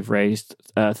now, we've raised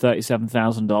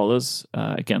 $37,000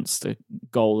 against a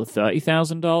goal of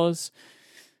 $30,000.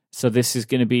 So this is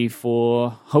going to be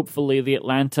for hopefully the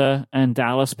Atlanta and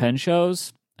Dallas pen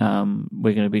shows.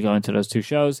 We're going to be going to those 2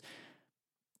 shows.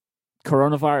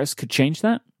 Coronavirus could change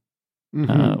that.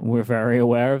 Mm-hmm. We're very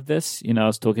aware of this. I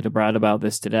was talking to Brad about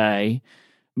this today.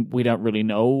 We don't really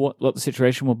know what the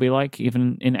situation will be like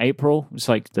even in April. It's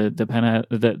like the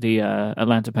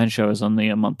Atlanta Pen Show is only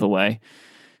a month away.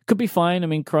 Could be fine. I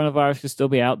mean, coronavirus could still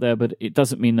be out there, but it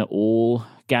doesn't mean that all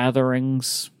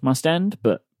gatherings must end.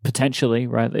 But potentially,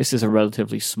 right? This is a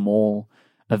relatively small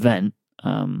event,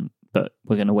 but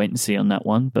we're going to wait and see on that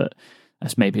one. But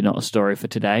that's maybe not a story for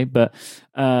today, but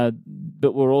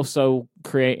we're also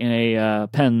creating a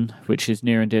pen which is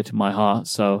near and dear to my heart.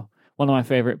 So one of my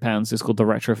favorite pens is called the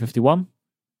Retro 51.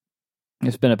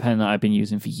 It's been a pen that I've been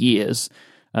using for years,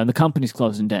 and the company's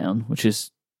closing down, which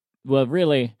is, well,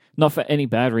 really not for any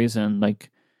bad reason. Like,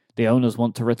 the owners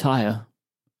want to retire,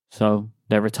 so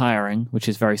they're retiring, which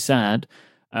is very sad.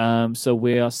 So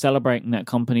we are celebrating that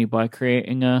company by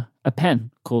creating a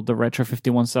pen called the Retro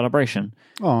 51 Celebration.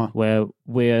 Aww.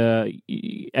 Where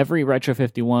every Retro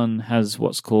 51 has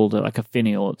what's called like a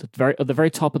finial at the very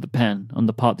top of the pen, on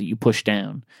the part that you push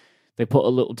down. They put a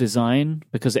little design,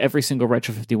 because every single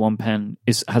Retro 51 pen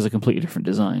has a completely different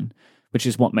design, which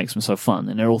is what makes them so fun,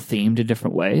 and they're all themed in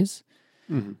different ways.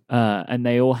 Mm-hmm. And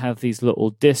they all have these little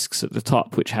discs at the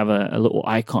top, which have a little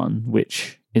icon,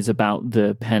 which is about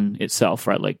the pen itself,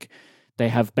 right? Like, they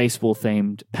have baseball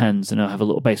themed pens and they'll have a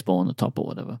little baseball on the top or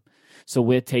whatever. So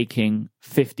we're taking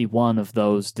 51 of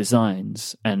those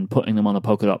designs and putting them on a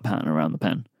polka dot pattern around the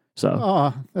pen. So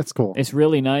Oh, that's cool. it's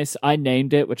really nice. I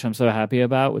named it, which I'm so happy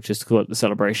about, which is to call it the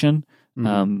Celebration.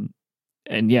 Mhm.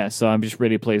 And yeah, so I'm just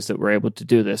really pleased that we're able to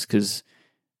do this, because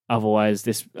otherwise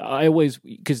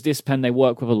because this pen, they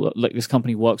work with this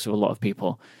company works with a lot of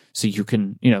people. So you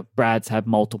can, Brad's had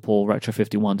multiple Retro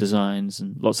 51 designs,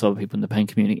 and lots of other people in the pen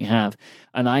community have.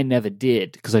 And I never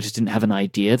did, because I just didn't have an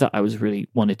idea that I was really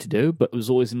wanted to do. But it was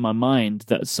always in my mind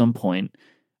that at some point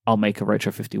I'll make a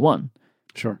Retro 51.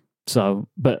 Sure. So,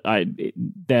 but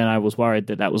then I was worried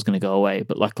that was going to go away.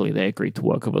 But luckily they agreed to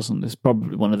work with us on this.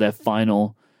 Probably one of their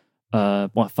final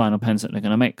pens that they're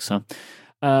going to make. So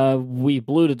we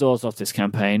blew the doors off this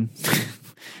campaign.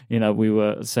 We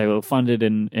were funded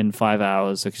in 5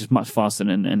 hours, which is much faster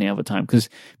than any other time, because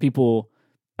people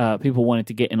wanted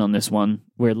to get in on this one.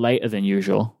 We're later than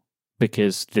usual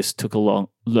because this took a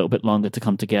little bit longer to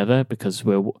come together, because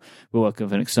we're working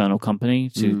with an external company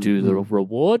to do the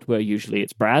reward, where usually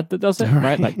it's Brad that does it,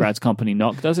 right? Like Brad's company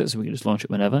Knock does it, so we can just launch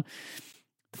it whenever.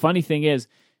 The funny thing is,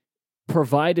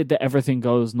 provided that everything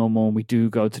goes normal and we do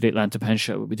go to the Atlanta Pen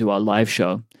Show, where we do our live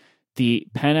show, the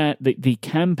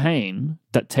campaign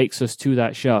that takes us to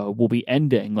that show will be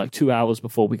ending like 2 hours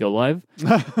before we go live.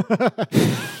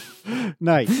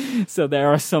 Nice. So there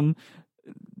are some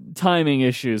timing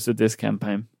issues with this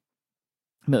campaign.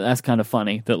 But that's kind of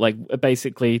funny that, like,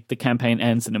 basically the campaign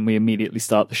ends and then we immediately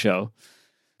start the show.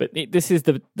 But this is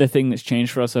the thing that's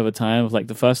changed for us over time. Like,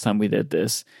 the first time we did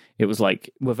this, it was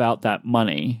like, without that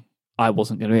money, I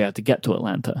wasn't going to be able to get to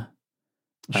Atlanta.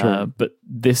 Sure. But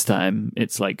this time,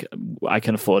 it's like, I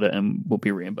can afford it and we'll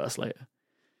be reimbursed later.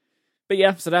 But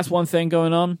yeah, so that's one thing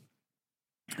going on.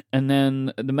 And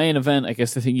then the main event, I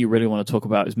guess the thing you really want to talk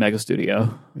about, is Mega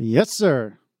Studio. Yes,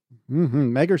 sir.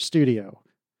 Mega Studio.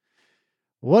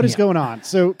 What is going on?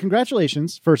 So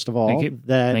congratulations, first of all, Thank you.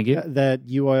 that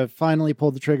you have finally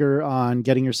pulled the trigger on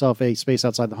getting yourself a space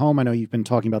outside the home. I know you've been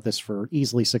talking about this for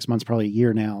easily 6 months, probably a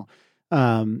year now.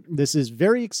 This is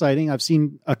very exciting. I've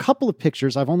seen a couple of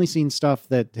pictures. I've only seen stuff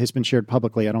that has been shared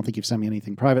publicly. I don't think you've sent me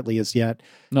anything privately as yet.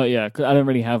 Not yet, 'cause I don't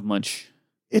really have much.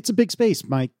 It's a big space,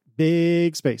 Mike.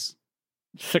 Big space.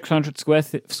 600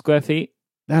 square feet.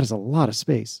 That is a lot of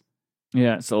space.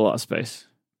 Yeah, it's a lot of space.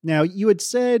 Now, you had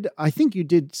said, I think you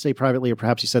did say privately, or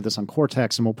perhaps you said this on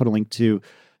Cortex, and we'll put a link to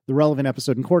the relevant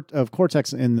episode of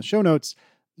Cortex in the show notes.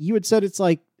 You had said it's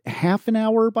like half an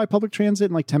hour by public transit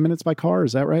and like 10 minutes by car.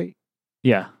 Is that right?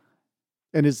 Yeah.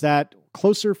 And is that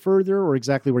closer, further, or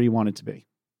exactly where you want it to be?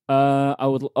 I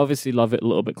would obviously love it a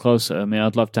little bit closer. I mean,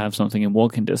 I'd love to have something in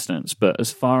walking distance, but as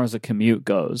far as a commute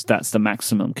goes, that's the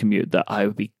maximum commute that I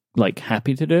would be like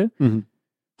happy to do. Mm-hmm.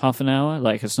 Half an hour,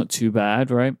 like, it's not too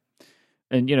bad, right?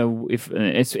 And if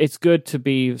it's good to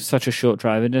be such a short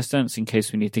driving distance in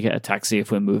case we need to get a taxi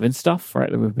if we're moving stuff, right?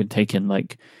 That we've been taking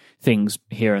like things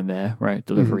here and there, right?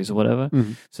 Deliveries or whatever.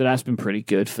 Mm-hmm. So that's been pretty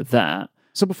good for that.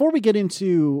 So before we get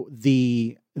into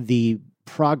the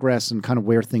progress and kind of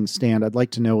where things stand, I'd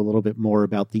like to know a little bit more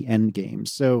about the end game.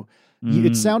 So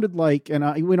it sounded like, and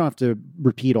we don't have to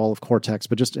repeat all of Cortex,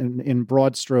 but just in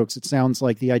broad strokes, it sounds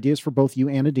like the idea is for both you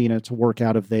and Adina to work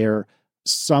out of there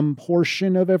some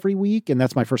portion of every week. And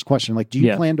that's my first question. Like, do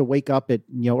you plan to wake up at,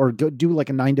 or do like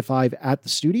a 9 to 5 at the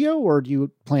studio, or do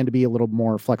you plan to be a little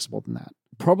more flexible than that?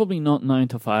 Probably not 9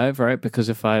 to 5, right? Because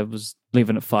if I was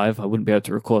leaving at 5, I wouldn't be able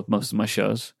to record most of my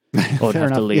shows. Or I'd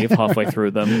have to leave halfway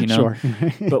through them, Sure.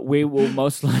 But we will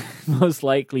most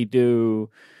likely do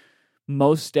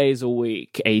most days a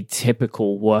week a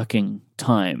typical working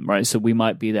time, right? So we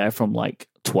might be there from like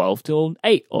 12 till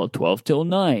 8 or 12 till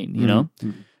 9, you know?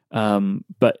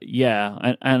 But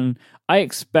yeah, and I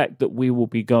expect that we will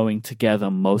be going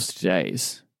together most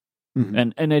days.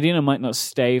 And Adina might not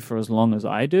stay for as long as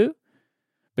I do,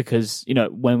 because,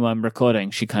 when I'm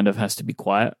recording, she kind of has to be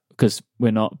quiet because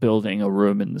we're not building a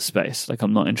room in the space. Like,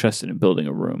 I'm not interested in building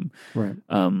a room. Right.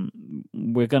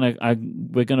 We're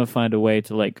gonna find a way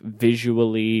to like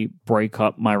visually break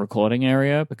up my recording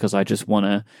area, because I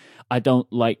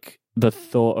don't like the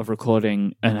thought of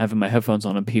recording and having my headphones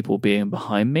on and people being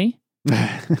behind me.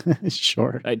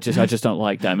 Sure. I just don't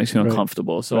like that. It makes me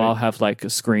uncomfortable. So I'll have like a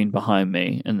screen behind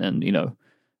me, and then,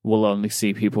 we'll only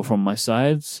see people from my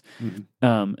sides.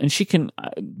 And she can,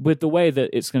 with the way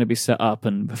that it's going to be set up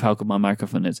and with how good my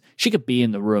microphone is, she could be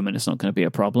in the room and it's not going to be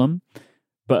a problem.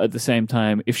 But at the same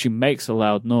time, if she makes a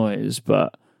loud noise,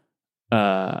 but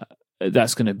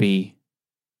that's going to be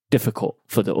difficult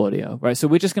for the audio, right? So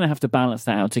we're just going to have to balance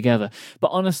that out together. But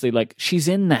honestly, like, she's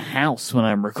in the house when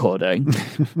I'm recording,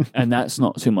 and that's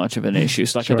not too much of an issue.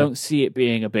 So, like, I don't see it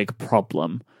being a big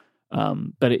problem.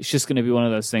 But it's just going to be one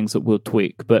of those things that we'll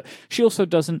tweak. But she also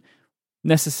doesn't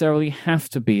necessarily have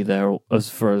to be there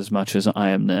for as much as I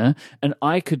am there, and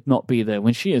I could not be there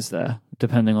when she is there,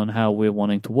 depending on how we're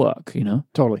wanting to work.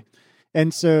 Totally.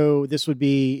 And so this would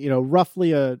be,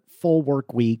 roughly a full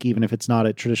work week, even if it's not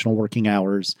at traditional working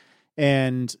hours.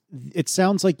 And it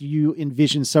sounds like you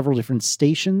envision several different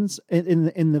stations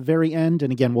in the very end.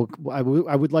 And again, I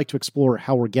would like to explore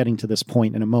how we're getting to this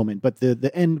point in a moment. But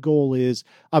the end goal is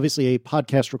obviously a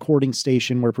podcast recording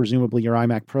station where presumably your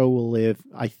iMac Pro will live,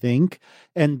 I think.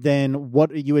 And then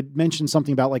what you had mentioned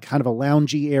something about like kind of a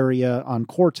loungy area on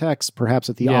Cortex, perhaps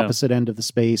at the opposite end of the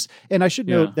space. And I should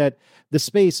note that the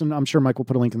space, and I'm sure Mike will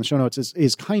put a link in the show notes,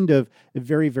 is kind of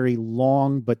very, very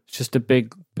long, but just a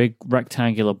big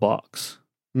rectangular box.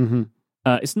 Mm-hmm.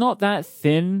 It's not that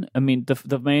thin. I mean,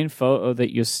 the main photo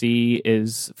that you see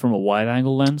is from a wide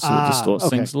angle lens, so it distorts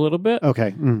things a little bit.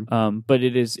 Okay. Mm. But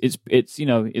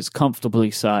it's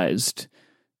comfortably sized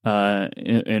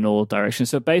in all directions.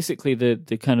 So basically,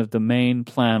 the kind of the main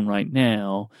plan right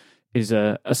now is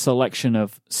a selection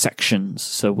of sections.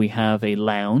 So we have a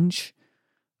lounge,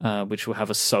 which will have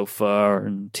a sofa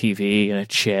and TV and a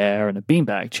chair and a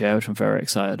beanbag chair, which I'm very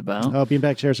excited about. Oh,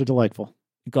 beanbag chairs are delightful.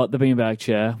 Got the beanbag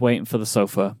chair, waiting for the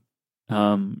sofa.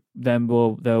 Then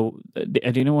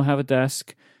Adina will have a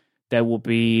desk. There will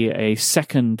be a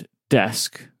second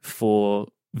desk for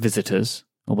visitors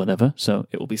or whatever. So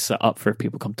it will be set up for if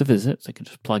people come to visit. So they can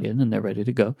just plug in and they're ready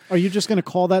to go. Are you just going to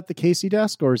call that the Casey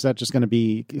desk, or is that just going to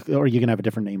be, or are you going to have a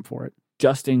different name for it?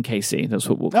 Just in Casey, that's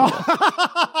what we'll call it.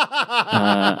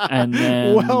 And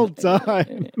then, well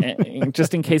done.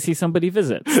 Just in case somebody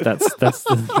visits. That's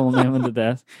the full name of the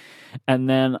desk. And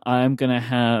then I'm going to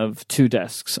have two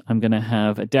desks. I'm going to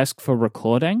have a desk for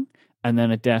recording and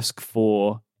then a desk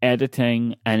for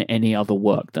editing and any other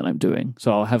work that I'm doing.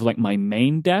 So I'll have like my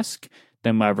main desk,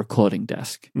 then my recording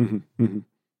desk. Mm-hmm, mm-hmm.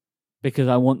 Because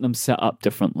I want them set up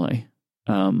differently.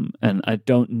 And I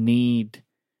don't need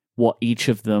what each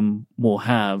of them will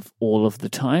have all of the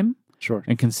time. Sure.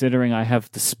 And considering I have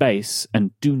the space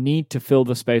and do need to fill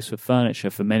the space with furniture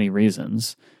for many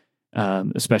reasons,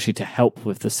 especially to help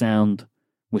with the sound,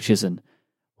 which is a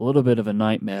little bit of a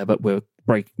nightmare, but we're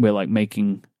like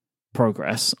making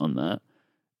progress on that.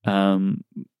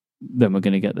 Then we're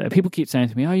going to get there. People keep saying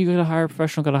to me, "Oh, you got to hire a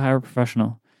professional. Got to hire a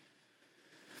professional."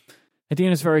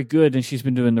 Adina's very good, and she's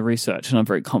been doing the research, and I'm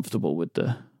very comfortable with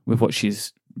what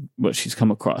she's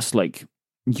come across. Like,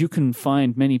 you can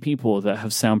find many people that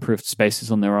have soundproofed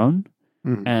spaces on their own,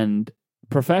 and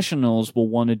professionals will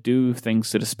want to do things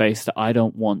to the space that I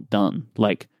don't want done,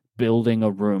 like building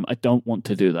a room. I don't want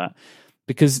to do that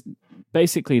because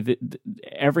basically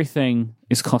everything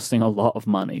is costing a lot of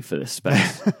money for this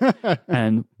space.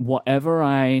 And whatever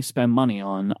I spend money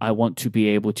on, I want to be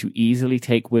able to easily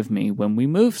take with me when we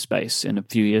move space in a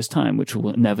few years' time, which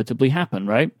will inevitably happen,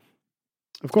 right?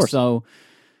 Of course. So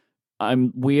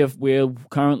we're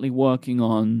currently working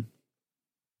on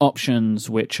options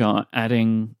which are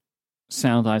adding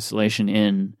sound isolation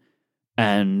in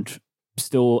and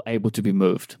still able to be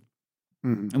moved.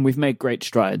 Mm-hmm. And we've made great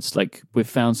strides. Like, we've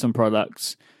found some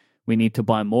products, we need to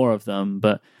buy more of them,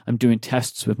 but I'm doing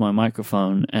tests with my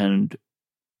microphone, and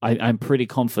I'm pretty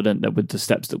confident that with the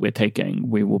steps that we're taking,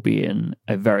 we will be in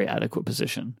a very adequate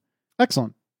position.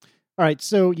 Excellent. All right,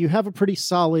 so you have a pretty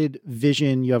solid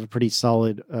vision, you have a pretty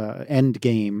solid end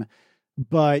game,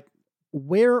 but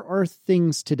where are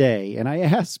things today? And I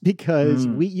ask because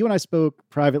you and I spoke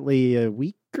privately a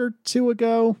week or two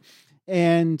ago,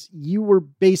 and you were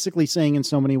basically saying in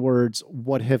so many words,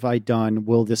 "What have I done?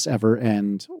 Will this ever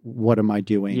end? What am I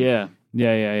doing?" Yeah.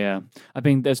 I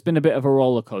mean, there's been a bit of a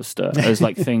roller coaster as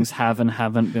like things have and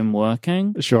haven't been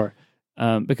working. Sure.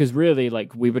 Because really,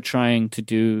 like, we were trying to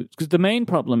do, because the main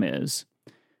problem is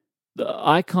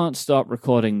I can't start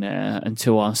recording there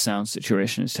until our sound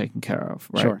situation is taken care of,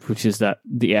 right? Sure. Which is that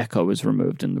the echo is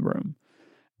removed in the room.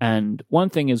 And one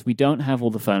thing is we don't have all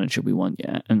the furniture we want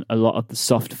yet, and a lot of the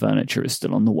soft furniture is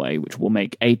still on the way, which will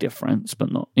make a difference,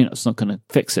 but not, it's not going to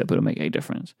fix it, but it'll make a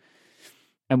difference.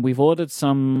 And we've ordered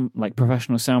some like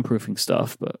professional soundproofing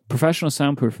stuff, but professional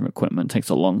soundproofing equipment takes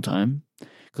a long time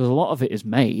because a lot of it is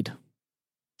made.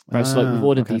 Right, so like we've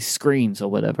ordered these screens or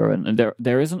whatever, and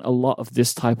there isn't a lot of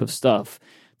this type of stuff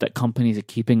that companies are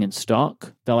keeping in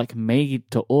stock. They're like made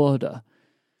to order.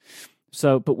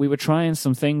 So, but we were trying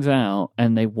some things out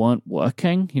and they weren't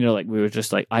working. Like we were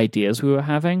just like ideas we were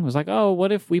having. It was like, oh,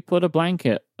 what if we put a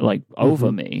blanket like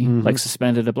over me, like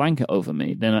suspended a blanket over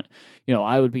me? Then,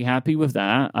 I would be happy with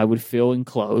that. I would feel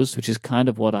enclosed, which is kind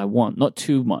of what I want. Not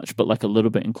too much, but like a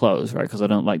little bit enclosed, right? Because I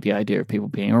don't like the idea of people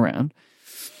being around.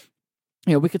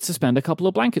 we could suspend a couple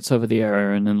of blankets over the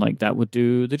area, and then like that would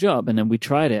do the job. And then we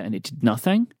tried it, and it did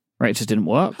nothing. Right, it just didn't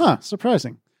work. Huh?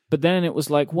 Surprising. But then it was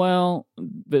like, well,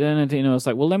 it's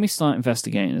like, well, let me start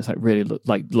investigating. It's like really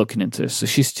looking into this. So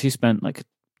she spent like a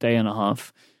day and a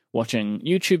half watching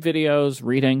YouTube videos,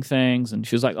 reading things, and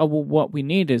she was like, oh, well, what we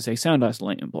need is a sound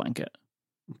isolating blanket.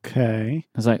 Okay.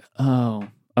 I was like, oh,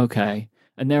 okay.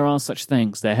 And there are such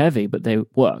things. They're heavy, but they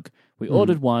work. We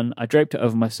ordered one. I draped it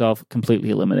over myself, completely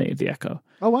eliminated the echo.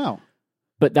 Oh, wow.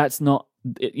 But that's not,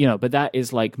 but that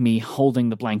is like me holding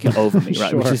the blanket over me,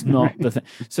 right? Sure. Which is not the thing.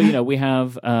 So, we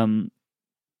have,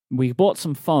 we bought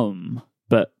some foam,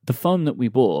 but the foam that we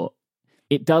bought,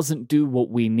 it doesn't do what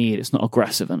we need. It's not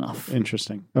aggressive enough.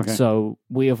 Interesting. Okay. So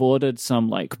we have ordered some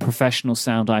like professional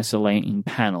sound isolating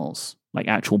panels, like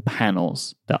actual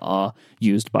panels that are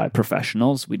used by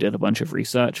professionals. We did a bunch of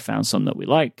research, found some that we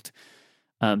liked.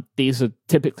 These are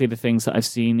typically the things that I've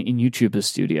seen in YouTubers'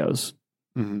 studios.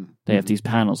 Mm-hmm. They have these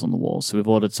panels on the wall. So we've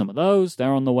ordered some of those.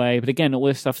 They're on the way. But again, all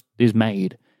this stuff is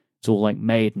made. It's all like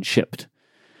made and shipped.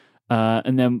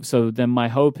 And then my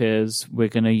hope is we're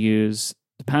going to use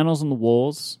the panels on the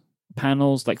walls,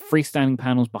 panels like freestanding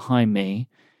panels behind me,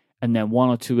 and then one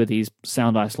or two of these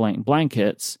sound isolating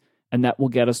blankets, and that will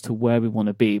get us to where we want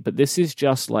to be. But this is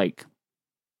just like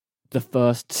the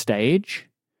first stage.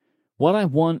 What I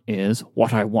want is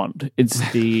what I want.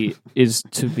 Is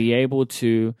to be able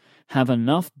to have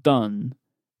enough done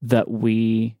that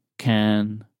we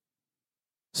can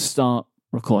start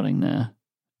recording there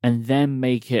and then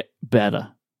make it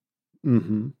better.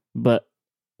 Mm-hmm. But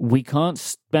we can't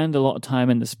spend a lot of time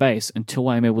in the space until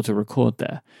I'm able to record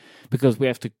there, because we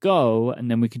have to go and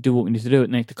then we can do what we need to do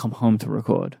and then have to come home to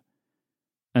record.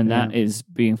 And that is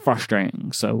being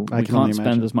frustrating. So we can't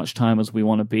spend as much time as we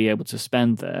want to be able to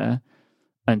spend there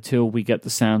until we get the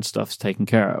sound stuff taken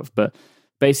care of. But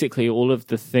basically, all of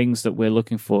the things that we're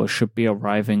looking for should be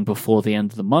arriving before the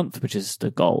end of the month, which is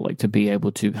the goal, like to be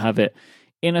able to have it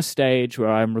in a stage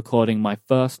where I'm recording my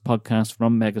first podcast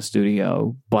from Mega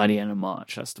Studio by the end of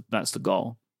March. That's the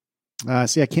goal.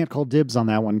 See, I can't call dibs on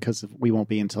that one because we won't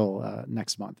be until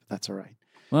next month. That's all right.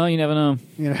 Well, you never know.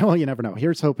 Well, you never know.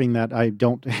 Here's hoping that I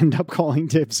don't end up calling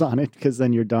dibs on it, because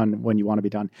then you're done when you want to be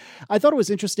done. I thought it was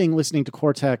interesting listening to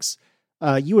Cortex.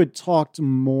 You had talked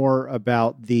more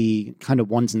about the kind of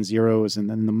ones and zeros and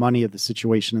then the money of the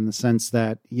situation, in the sense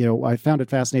that, I found it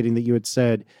fascinating that you had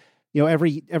said,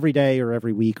 every day or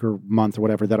every week or month or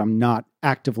whatever, that I'm not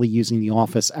actively using the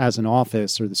office as an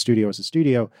office or the studio as a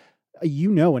studio.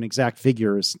 An exact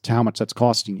figure as to how much that's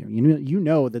costing you. You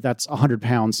know that that's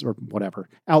 £100 or whatever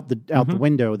out the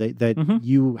window that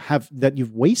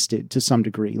you've wasted to some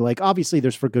degree. Like, obviously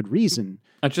there's for good reason.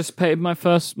 I just paid my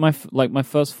first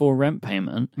full rent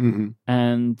payment,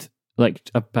 and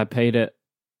like I paid it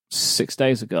 6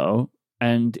 days ago,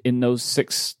 and in the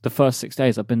first 6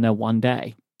 days I've been there one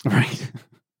day. Right.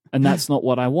 And that's not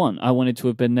what I want. I wanted to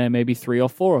have been there maybe 3 or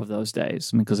 4 of those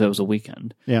days, because there was a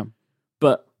weekend. Yeah.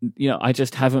 But, I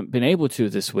just haven't been able to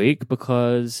this week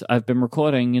because I've been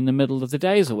recording in the middle of the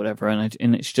days or whatever.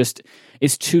 And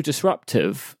it's too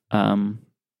disruptive.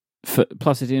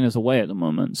 Plus Adina's away at the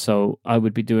moment. So I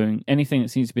would be doing anything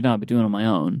that needs to be done, I'd be doing on my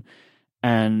own.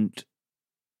 And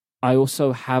I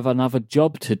also have another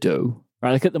job to do,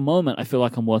 right? Like at the moment, I feel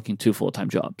like I'm working 2 full-time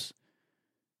jobs,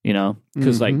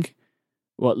 because at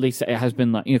least it has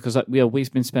been like, because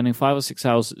we've been spending 5 or 6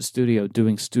 hours at the studio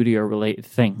doing studio-related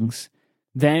things.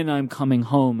 Then I'm coming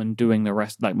home and doing the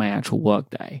rest, like my actual work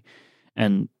day.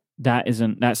 And that's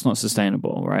not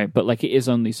sustainable, right? But like it is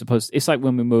only it's like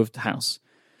when we moved house.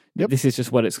 Yep. This is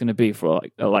just what it's going to be for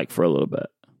for a little bit.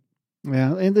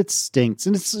 Yeah, and it stinks.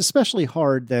 And it's especially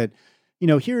hard that,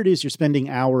 here it is, you're spending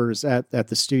hours at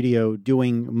the studio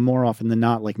doing more often than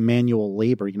not like manual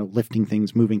labor, lifting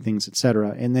things, moving things,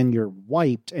 etc. And then you're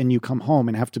wiped and you come home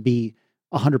and have to be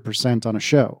 100% on a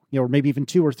show, or maybe even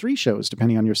 2 or 3 shows,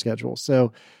 depending on your schedule.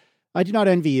 So I do not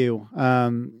envy you.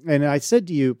 And I said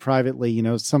to you privately,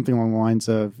 something along the lines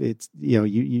of it's,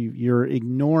 you're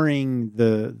ignoring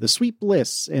the sweet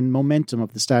bliss and momentum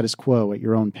of the status quo at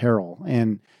your own peril.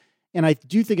 And I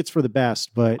do think it's for the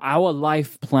best, but our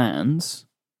life plans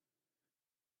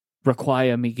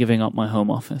require me giving up my home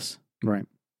office. Right.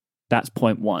 That's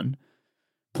point 1.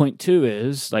 Point 2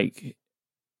 is like,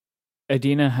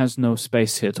 Adina has no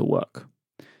space here to work.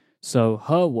 So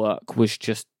her work was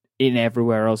just in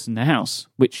everywhere else in the house,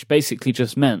 which basically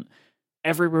just meant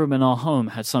every room in our home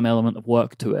had some element of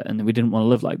work to it, and we didn't want to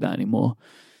live like that anymore.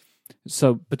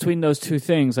 So between those 2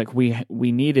 things, like we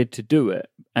needed to do it,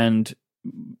 and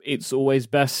it's always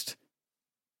best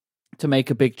to make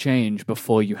a big change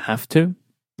before you have to.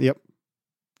 Yep.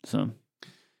 So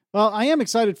Well, I am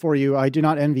excited for you. I do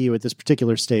not envy you at this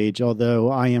particular stage,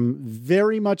 although I am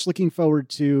very much looking forward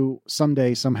to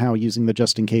someday somehow using the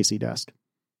Just In Casey desk.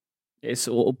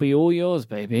 It'll be all yours,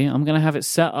 baby. I'm going to have it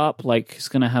set up like it's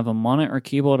going to have a monitor, a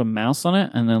keyboard, and mouse on it,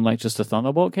 and then like just a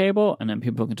Thunderbolt cable, and then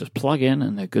people can just plug in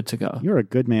and they're good to go. You're a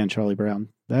good man, Charlie Brown.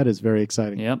 That is very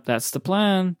exciting. Yep, that's the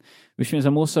plan. Which means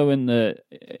I'm also in the...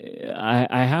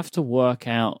 I have to work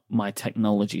out my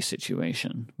technology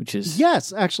situation, which is...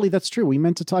 Yes, actually, that's true. I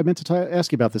meant to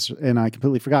ask you about this, and I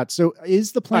completely forgot. So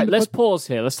is the plan... All right, let's pause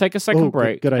here. Let's take a second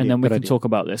break, good idea, and then we good can idea. talk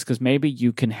about this, because maybe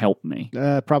you can help me.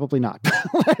 Probably not.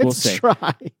 We'll see.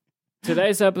 Try.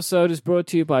 Today's episode is brought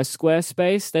to you by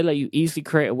Squarespace. They let you easily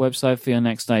create a website for your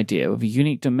next idea. With a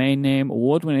unique domain name,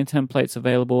 award-winning templates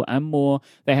available, and more,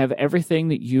 they have everything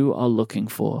that you are looking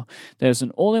for. There's an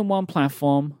all-in-one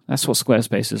platform. That's what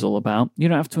Squarespace is all about. You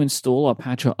don't have to install or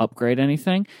patch or upgrade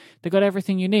anything. They've got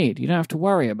everything you need. You don't have to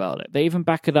worry about it. They even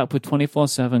back it up with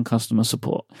 24/7 customer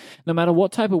support. No matter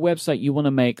what type of website you want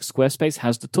to make, Squarespace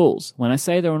has the tools. When I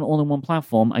say they're an all-in-one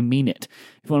platform, I mean it.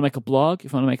 If you want to make a blog,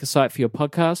 if you want to make a site for your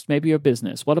podcast, maybe your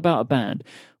business. What about a band?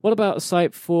 What about a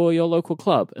site for your local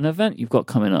club, an event you've got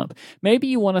coming up? Maybe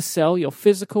you want to sell your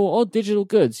physical or digital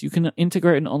goods. You can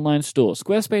integrate an online store.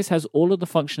 Squarespace has all of the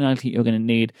functionality you're going to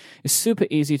need. It's super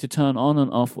easy to turn on and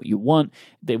off what you want.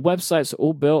 The websites are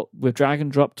all built with drag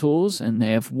and drop tools, and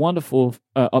they have wonderful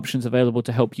options available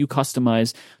to help you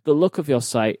customize the look of your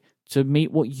site to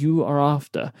meet what you are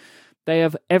after. They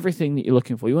have everything that you're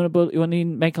looking for. You want to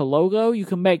make a logo? You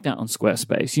can make that on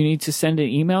Squarespace. You need to send an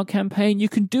email campaign? You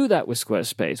can do that with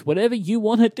Squarespace. Whatever you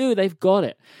want to do, they've got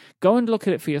it. Go and look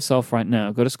at it for yourself right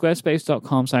now. Go to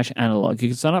squarespace.com/analog. You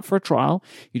can sign up for a trial.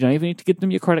 You don't even need to give them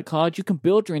your credit card. You can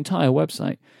build your entire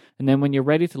website. And then when you're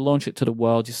ready to launch it to the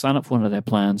world, you sign up for one of their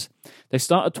plans. They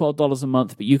start at $12 a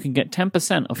month, but you can get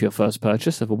 10% off your first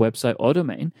purchase of a website or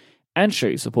domain and show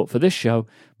your support for this show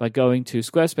by going to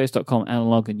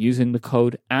squarespace.com/analog and using the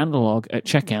code analog at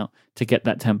checkout to get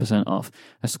that 10% off.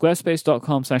 That's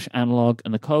squarespace.com/analog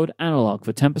and the code analog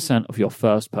for 10% of your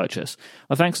first purchase.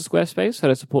 Well, thanks to Squarespace for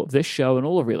their support of this show and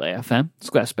all of Relay FM.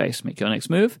 Squarespace, make your next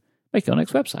move, make your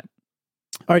next website.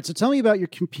 All right, so tell me about your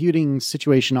computing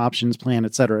situation, options, plan,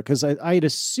 et cetera, because I had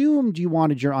assumed you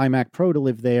wanted your iMac Pro to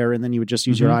live there, and then you would just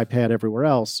use your iPad everywhere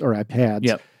else, or iPads.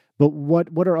 Yep. But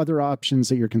what are other options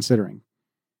that you're considering?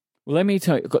 Well, let me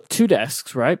tell you, I've got two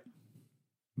desks, right?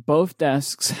 Both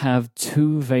desks have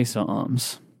two VESA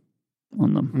arms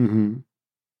on them. Mm-hmm.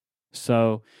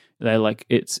 So they're like,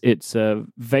 it's a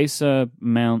VESA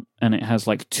mount, and it has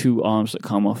like two arms that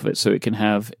come off of it, so it can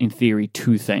have, in theory,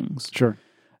 two things. Sure.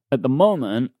 At the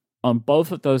moment, on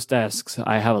both of those desks,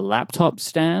 I have a laptop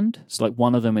stand. So like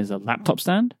one of them is a laptop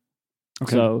stand.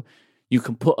 Okay. So you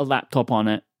can put a laptop on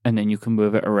it, and then you can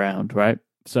move it around, right?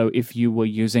 So if you were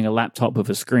using a laptop with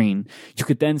a screen, you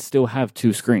could then still have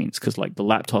two screens because like the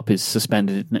laptop is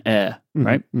suspended in the air,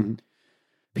 right? Mm-hmm.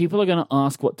 People are going to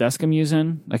ask what desk I'm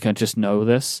using. Like I just know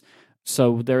this.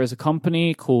 So there is a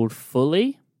company called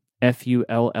Fully,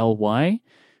 Fully,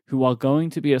 who are going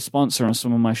to be a sponsor on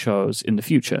some of my shows in the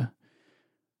future.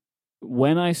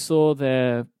 When I saw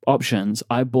their options,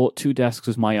 I bought two desks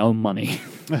with my own money,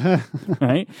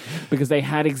 right? Because they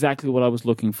had exactly what I was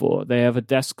looking for. They have a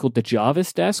desk called the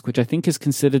Jarvis desk, which I think is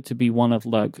considered to be one of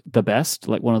like the best,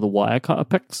 like one of the wire cutter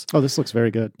picks. Oh, this looks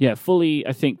very good. Yeah, Fully,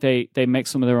 I think they make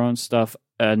some of their own stuff,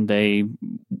 and they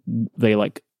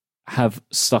like have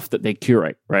stuff that they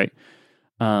curate, right?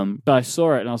 But I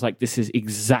saw it and I was like, this is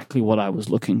exactly what I was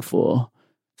looking for.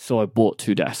 So I bought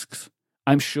two desks.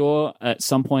 I'm sure at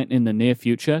some point in the near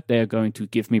future, they are going to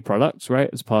give me products, right,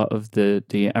 as part of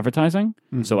the advertising.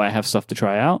 Mm-hmm. So I have stuff to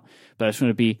try out. But I just want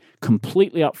to be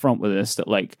completely upfront with this, that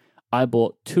like I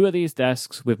bought two of these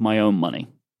desks with my own money,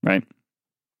 right?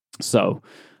 So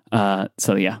yeah,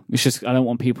 it's just, I don't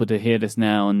want people to hear this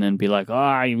now and then be like,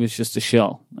 it was just a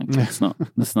shill. Like, that's not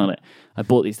it. I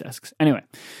bought these desks. Anyway.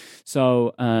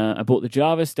 So I bought the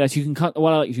Jarvis desk. You can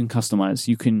customize.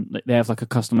 They have like a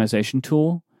customization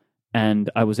tool, and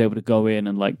I was able to go in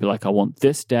and like be like, I want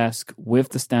this desk with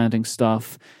the standing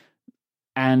stuff,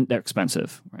 and they're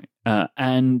expensive, right?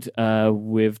 And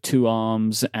with two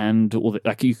arms and all that,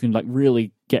 like you can like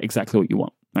really get exactly what you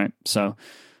want, right? So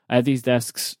I have these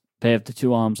desks. They have the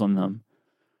two arms on them.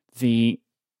 The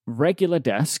regular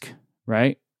desk,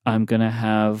 right? I'm gonna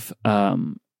have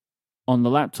on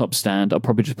the laptop stand, I'll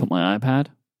probably just put my iPad.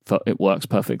 It works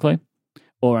perfectly.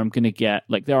 Or I'm going to get,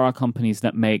 like, there are companies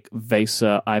that make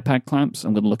VESA iPad clamps.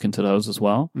 I'm going to look into those as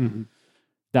well. Mm-hmm.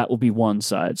 That will be one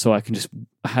side. So I can just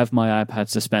have my iPad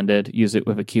suspended, use it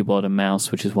with a keyboard and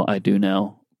mouse, which is what I do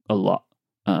now a lot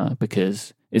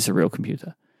because it's a real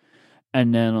computer.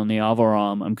 And then on the other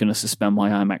arm, I'm going to suspend my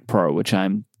iMac Pro, which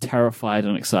I'm terrified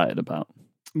and excited about.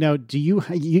 Now, do you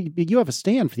have a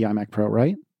stand for the iMac Pro,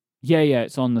 right? Yeah,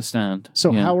 it's on the stand.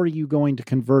 So Yeah. how are you going to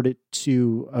convert it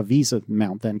to a VESA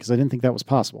mount then? Because I didn't think that was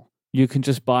possible. You can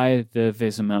just buy the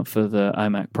VESA mount for the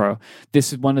iMac Pro.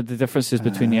 This is one of the differences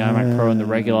between the iMac Pro and the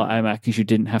regular iMac is you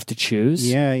didn't have to choose.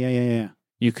 Yeah.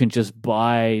 You can just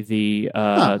buy the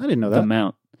I didn't know the that.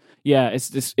 mount. Yeah,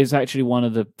 it's actually one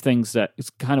of the things that it's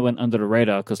kind of went under the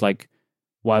radar because, like,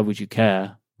 why would you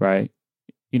care, right?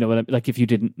 You know, like if you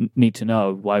didn't need to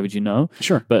know, why would you know?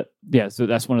 Sure. But yeah, so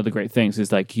that's one of the great things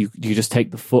is like you just take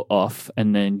the foot off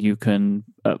and then you can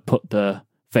put the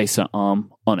VESA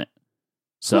arm on it.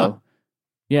 So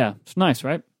yeah, it's nice,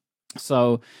 right?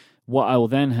 So what I will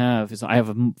then have is I have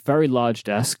a very large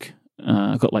desk.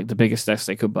 I've got like the biggest desk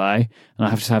they could buy, and I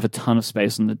have to have a ton of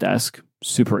space on the desk.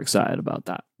 Super excited about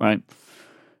that, right?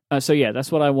 So yeah,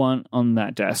 that's what I want on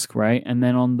that desk, right? And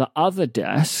then on the other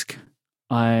desk,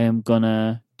 I am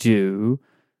gonna do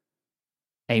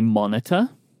a monitor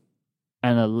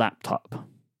and a laptop.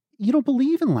 You don't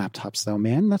believe in laptops, though,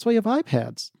 man. That's why you have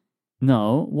iPads.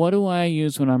 No, what do I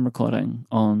use when I'm recording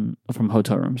from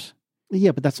hotel rooms?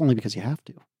 Yeah, but that's only because you have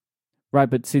to. Right,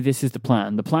 but see, this is the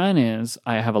plan. The plan is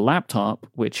I have a laptop,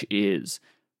 which is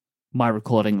my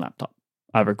recording laptop.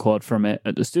 I record from it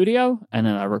at the studio, and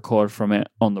then I record from it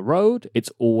on the road. It's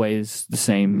always the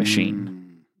same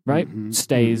machine, right?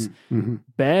 Stays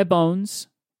bare bones,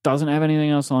 doesn't have anything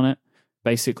else on it.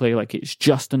 Basically, like it's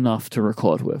just enough to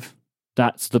record with.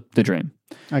 That's the dream.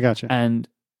 I gotcha. And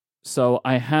so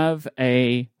I have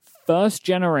a first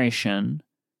generation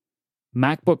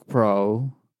MacBook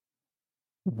Pro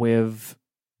with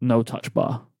no touch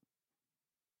bar.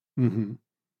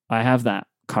 I have that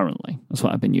currently. That's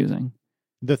what I've been using.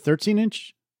 The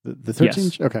 13-inch? The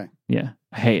 13-inch? Yes. Okay. Yeah.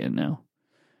 I hate it now.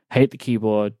 Hate the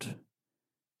keyboard.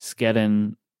 It's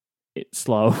getting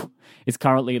slow. It's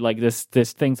currently like this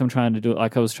things I'm trying to do.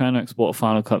 Like I was trying to export a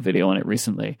Final Cut video on it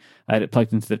recently. I had it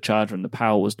plugged into the charger and the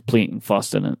power was depleting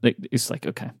faster than it's like,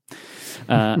 okay.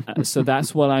 So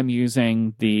that's what I'm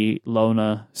using the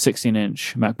Lona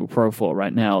 16-inch MacBook Pro for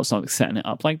right now. It's not setting it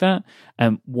up like that.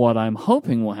 And what I'm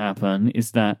hoping will happen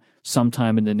is that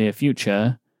sometime in the near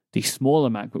future, the smaller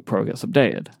MacBook Pro gets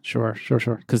updated. Sure.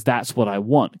 Because that's what I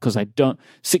want. Because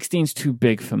 16's too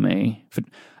big for me.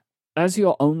 As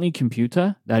your only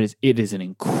computer, it is an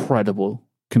incredible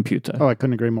computer. Oh, I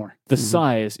couldn't agree more. The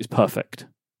size is perfect,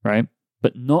 right?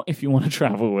 But not if you want to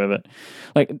travel with it.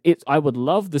 Like I would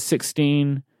love the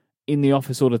 16 in the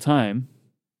office all the time.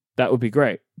 That would be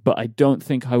great. But I don't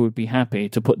think I would be happy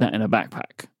to put that in a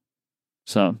backpack.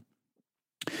 So,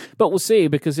 but we'll see,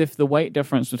 because if the weight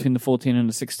difference between the 14 and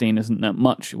the 16 isn't that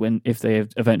much, if they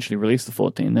eventually release the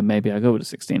 14, then maybe I go with the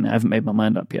 16. I haven't made my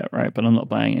mind up yet, right? But I'm not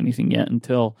buying anything yet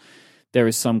until there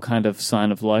is some kind of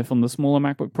sign of life on the smaller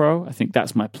MacBook Pro. I think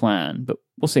that's my plan, but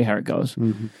we'll see how it goes.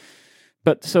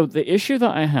 But so the issue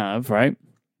that I have, right,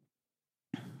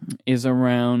 is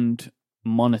around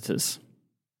monitors.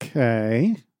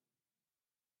 Okay.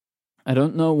 I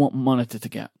don't know what monitor to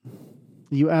get.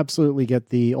 You absolutely get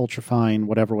the ultrafine,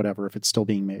 whatever, if it's still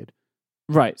being made.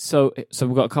 Right. So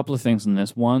we've got a couple of things in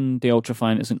this. One, the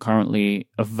ultrafine isn't currently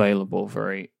available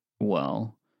very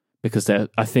well because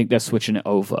I think they're switching it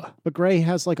over. But Gray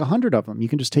has like 100 of them. You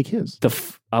can just take his.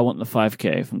 I want the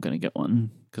 5K if I'm going to get one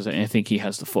because I think he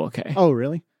has the 4K. Oh,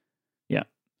 really? Yeah,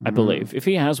 I believe. If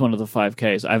he has one of the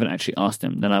 5Ks, I haven't actually asked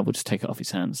him, then I would just take it off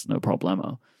his hands. No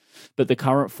problemo. But the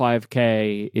current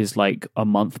 5K is like a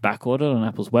month back ordered on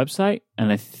Apple's website,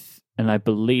 and I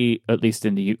believe, at least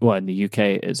in the UK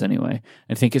it is anyway.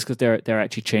 I think it's because they're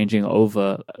actually changing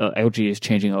over. LG is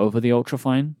changing over the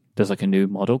ultrafine. There's like a new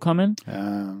model coming,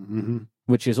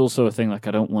 which is also a thing. Like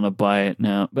I don't want to buy it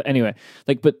now, but anyway,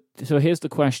 so here's the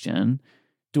question: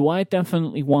 do I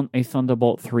definitely want a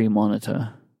Thunderbolt 3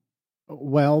 monitor?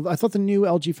 Well, I thought the new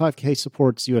LG 5K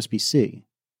supports USB-C,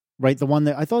 right? The one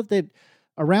that I thought that.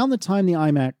 Around the time the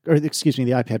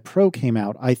iPad Pro came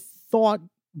out, I thought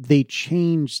they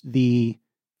changed the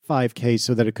 5K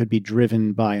so that it could be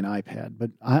driven by an iPad.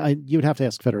 But you would have to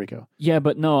ask Federico. Yeah,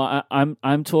 but no,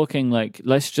 I'm talking like,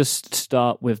 let's just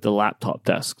start with the laptop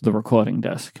desk, the recording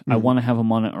desk. I want to have a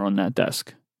monitor on that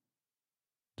desk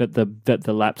that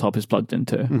the laptop is plugged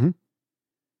into.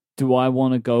 Do I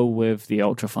want to go with the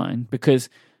ultrafine? Because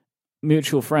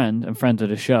mutual friend and friend of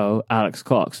the show, Alex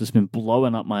Cox, has been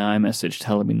blowing up my iMessage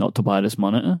telling me not to buy this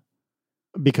monitor.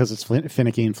 Because it's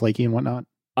finicky and flaky and whatnot?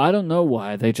 I don't know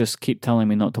why. They just keep telling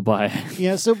me not to buy it.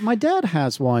 Yeah, so my dad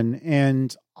has one,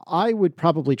 and I would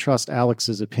probably trust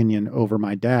Alex's opinion over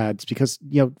my dad's because,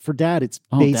 for Dad, it's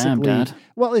Oh, basically, damn, Dad.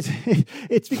 well,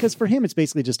 it's because for him, it's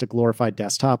basically just a glorified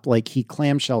desktop. Like he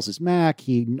clamshells his Mac.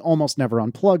 He almost never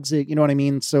unplugs it. You know what I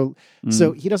mean? So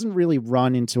he doesn't really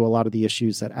run into a lot of the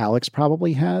issues that Alex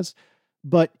probably has,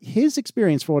 but his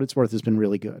experience, for what it's worth, has been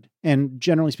really good. And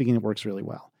generally speaking, it works really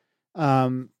well.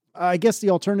 I guess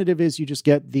the alternative is you just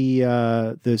get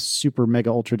the super mega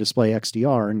ultra display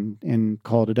XDR and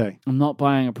call it a day. I'm not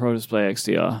buying a Pro Display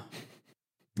XDR,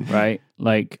 right?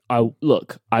 Like,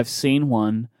 I've seen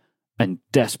one and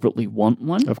desperately want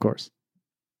one. Of course.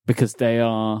 Because they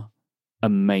are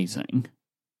amazing.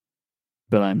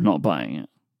 But I'm not buying it.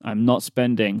 I'm not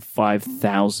spending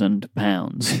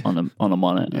 £5,000 on a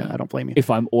monitor. Yeah, I don't blame you. If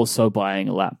I'm also buying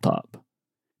a laptop.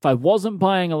 If I wasn't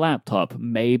buying a laptop,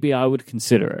 maybe I would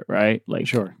consider it, right? Like,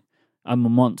 sure, I'm a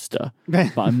monster,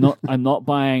 but I'm not. I'm not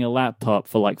buying a laptop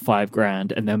for like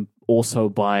 $5,000 and then also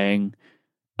buying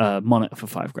a monitor for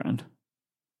 $5,000.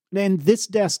 And this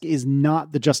desk is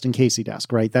not the Justin Casey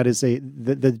desk, right? That is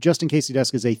the Justin Casey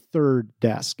desk is a third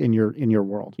desk in your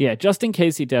world. Yeah, Justin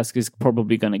Casey desk is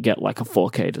probably going to get like a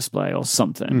 4K display or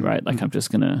something, right? Like I'm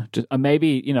just gonna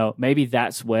maybe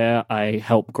that's where I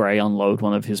help Gray unload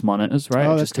one of his monitors, right?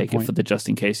 Oh, Just take it for the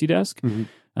Justin Casey desk.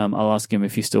 I'll ask him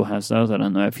if he still has those. I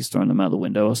don't know if he's throwing them out the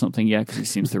window or something yet because he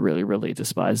seems to really, really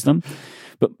despise them.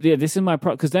 But yeah, this is my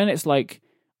because then it's like.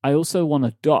 I also want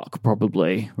a dock,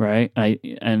 probably, right? I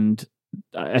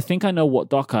think I know what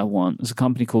dock I want. There's a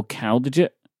company called CalDigit.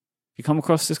 You come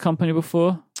across this company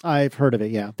before? I've heard of it,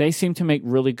 yeah. They seem to make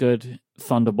really good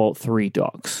Thunderbolt 3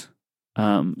 docks.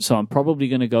 So I'm probably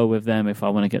going to go with them if I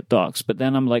want to get docks. But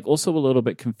then I'm like also a little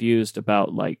bit confused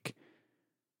about like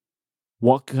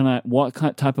what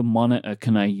type of monitor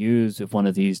can I use with one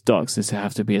of these docks? Does it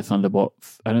have to be a Thunderbolt?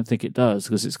 I don't think it does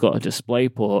because it's got a display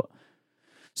port.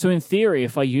 So in theory,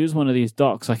 if I use one of these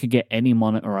docks, I could get any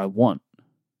monitor I want.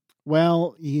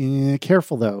 Well, yeah,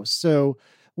 careful though. So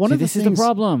this is the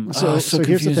problem. So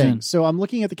here's the thing. So I'm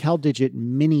looking at the CalDigit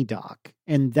mini dock,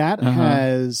 and that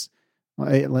has,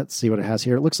 let's see what it has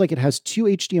here. It looks like it has 2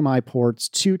 HDMI ports,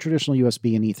 2 traditional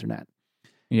USB and Ethernet.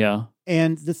 Yeah.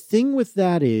 And the thing with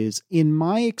that is, in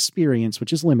my experience,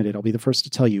 which is limited, I'll be the first to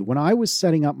tell you, when I was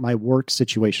setting up my work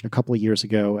situation a couple of years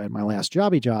ago at my last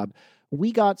job,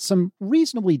 we got some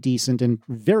reasonably decent and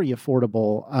very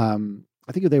affordable, I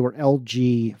think they were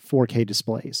LG 4K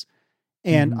displays.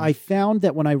 And I found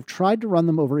that when I tried to run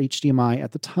them over HDMI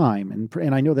at the time,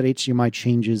 and I know that HDMI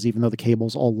changes even though the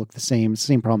cables all look the same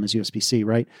problem as USB-C,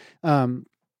 right?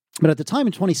 But at the time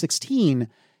in 2016,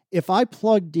 if I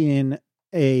plugged in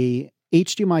a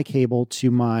HDMI cable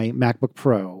to my MacBook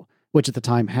Pro, which at the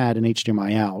time had an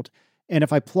HDMI out, and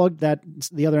if I plugged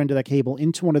the other end of that cable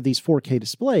into one of these 4K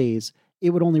displays,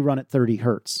 it would only run at 30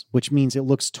 hertz, which means it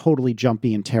looks totally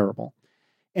jumpy and terrible.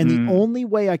 And the only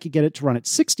way I could get it to run at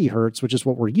 60 hertz, which is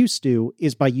what we're used to,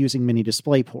 is by using mini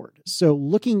DisplayPort. So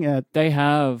looking at...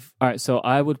 So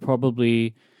I would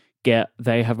probably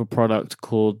they have a product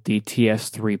called the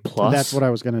TS3 Plus. That's what I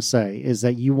was going to say, is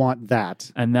that you want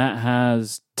that. And that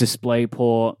has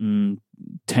DisplayPort and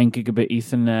 10 gigabit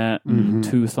Ethernet and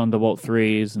 2 Thunderbolt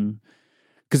 3s. And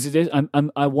because it is,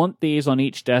 I want these on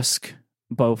each desk,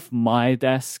 both my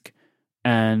desk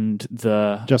and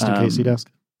the... Justin Casey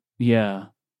desk? Yeah.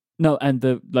 No, and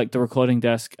the recording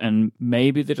desk and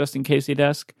maybe the Justin Casey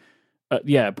desk.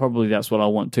 Yeah, probably that's what I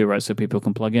want too, right? So people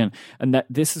can plug in. And that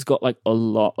this has got like a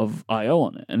lot of I/O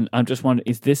on it. And I'm just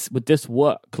wondering, would this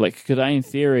work? Like, could I, in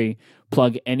theory,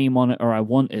 plug any monitor I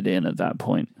wanted in at that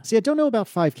point? See, I don't know about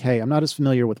 5K. I'm not as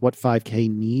familiar with what 5K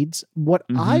needs. What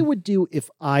I would do if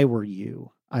I were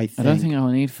you, I don't think I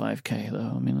would need 5K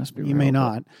though. I mean, let's be real. You may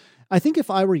not. I think if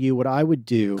I were you, what I would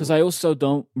do... Because I also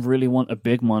don't really want a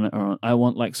big monitor. I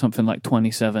want like something like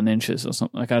 27 inches or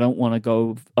something. Like I don't want to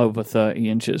go over 30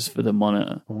 inches for the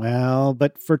monitor. Well,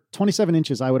 but for 27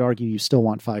 inches, I would argue you still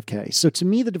want 5K. So to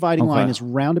me, the dividing line is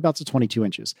roundabouts of 22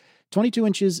 inches. 22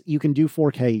 inches, you can do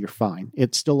 4K, you're fine.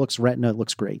 It still looks retina, it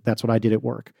looks great. That's what I did at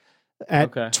work.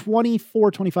 At 24,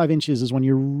 25 inches is when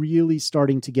you're really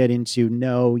starting to get into,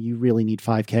 no, you really need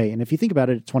 5K. And if you think about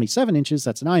it, at 27 inches,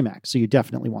 that's an iMac. So you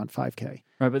definitely want 5K.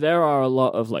 Right, but there are a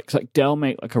lot of like Dell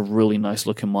make like a really nice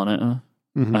looking monitor.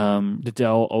 The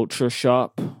Dell Ultra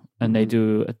Sharp, and they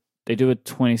do a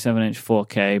 27-inch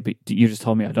 4K, but you just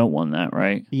told me I don't want that,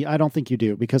 right? Yeah, I don't think you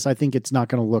do, because I think it's not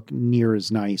going to look near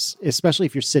as nice, especially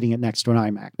if you're sitting it next to an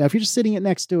iMac. Now, if you're just sitting it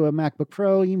next to a MacBook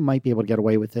Pro, you might be able to get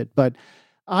away with it, but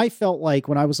I felt like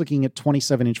when I was looking at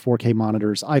 27-inch 4K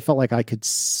monitors, I felt like I could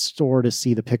sort of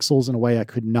see the pixels in a way I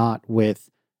could not with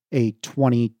a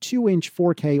 22-inch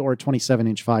 4K or a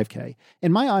 27-inch 5K.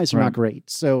 And my eyes are not great.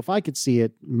 So if I could see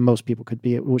it, most people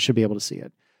should be able to see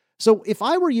it. So if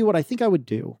I were you, what I think I would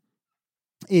do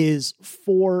is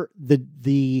for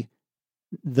the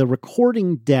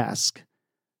recording desk,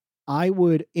 I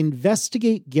would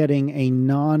investigate getting a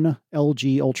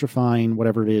non-LG ultrafine,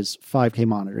 whatever it is, 5K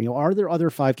monitor. Are there other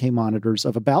 5K monitors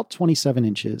of about 27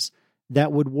 inches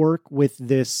that would work with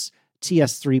this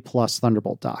TS3 Plus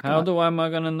Thunderbolt dock? How am I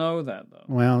going to know that, though?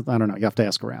 Well, I don't know. You have to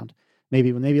ask around. Maybe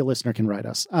a listener can write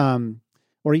us.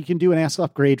 Or you can do an Ask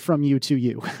Upgrade from you to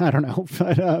you. I don't know.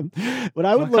 But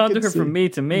I would look can't do it from me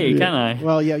to me, can I?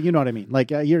 Well, yeah, you know what I mean.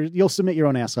 Like you'll submit your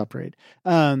own Ask Upgrade.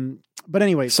 But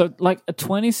anyway. So like a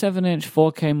 27-inch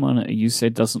 4K monitor, you say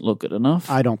doesn't look good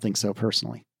enough? I don't think so,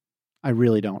 personally. I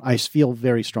really don't. I feel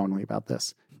very strongly about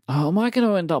this. Oh, am I going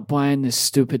to end up buying this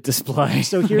stupid display?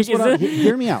 So here's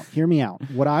hear me out. Hear me out.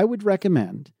 What I would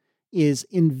recommend is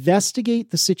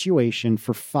investigate the situation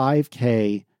for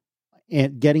 5K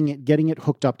and getting it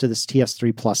hooked up to this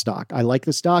TS3 Plus dock. I like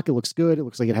this dock. It looks good. It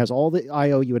looks like it has all the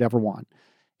I/O you would ever want.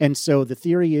 And so the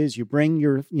theory is you bring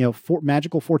your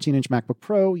magical 14-inch MacBook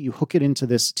Pro, you hook it into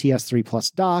this TS3 Plus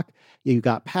dock. You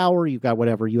got power, you've got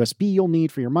whatever USB you'll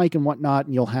need for your mic and whatnot,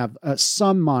 and you'll have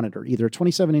some monitor, either a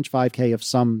 27-inch 5K of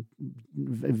some,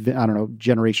 I don't know,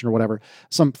 generation or whatever,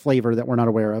 some flavor that we're not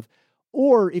aware of.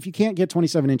 Or if you can't get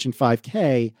 27-inch and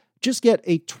 5K, just get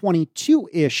a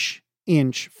 22-ish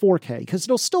inch 4K, because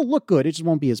it'll still look good. It just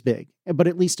won't be as big, but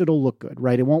at least it'll look good,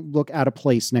 right? It won't look out of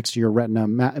place next to your Retina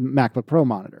MacBook Pro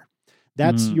monitor.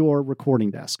 That's your recording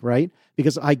desk, right?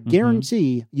 Because I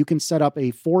guarantee you can set up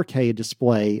a 4K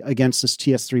display against this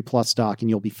TS3 Plus dock and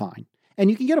you'll be fine.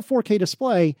 And you can get a 4K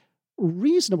display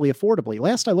reasonably affordably.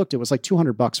 Last I looked, it was like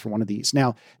 $200 for one of these.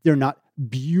 Now, they're not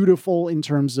beautiful in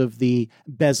terms of the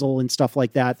bezel and stuff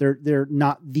like that. They're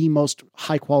not the most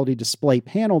high quality display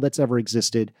panel that's ever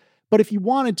existed. But if you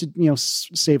wanted to,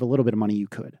 save a little bit of money, you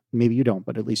could. Maybe you don't,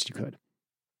 but at least you could.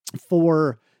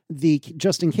 For the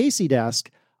Justin Casey desk,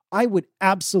 I would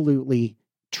absolutely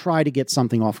try to get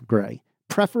something off of Gray,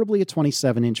 preferably a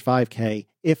 27-inch 5K.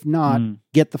 If not,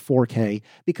 get the 4K,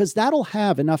 because that'll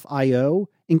have enough I/O,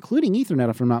 including Ethernet,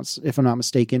 if I'm not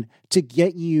mistaken, to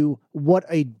get you what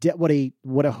a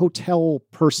hotel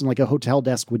person, like a hotel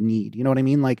desk, would need. You know what I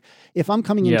mean? Like if I'm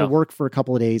coming into work for a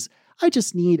couple of days, I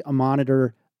just need a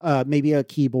monitor. Maybe a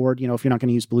keyboard, if you're not going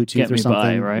to use Bluetooth or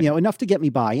something, right? Enough to get me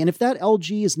by. And if that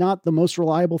LG is not the most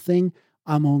reliable thing,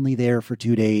 I'm only there for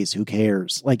 2 days. Who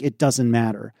cares? Like, it doesn't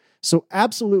matter. So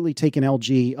absolutely take an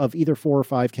LG of either 4 or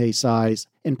 5K size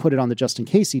and put it on the Justin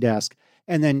Casey desk,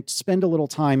 and then spend a little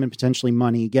time and potentially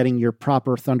money getting your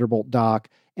proper Thunderbolt dock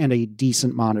and a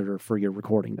decent monitor for your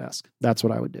recording desk. That's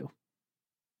what I would do.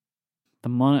 The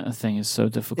monitor thing is so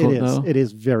difficult, though. It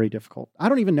is very difficult. I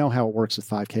don't even know how it works with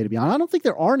 5K, to be honest. I don't think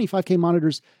there are any 5K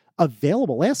monitors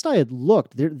available. Last I had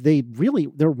looked, there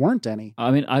weren't any. I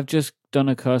mean, I've just done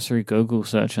a cursory Google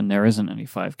search, and there isn't any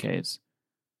 5Ks.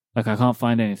 Like, I can't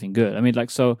find anything good. I mean,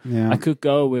 I could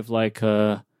go with, like,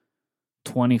 a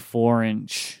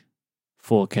 24-inch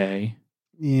 4K.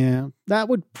 Yeah, that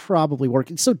would probably work.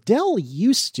 So Dell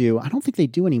used to, I don't think they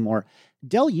do anymore,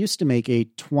 Dell used to make a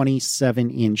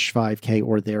 27-inch 5K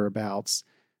or thereabouts.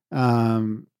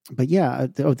 But yeah,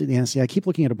 I keep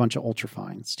looking at a bunch of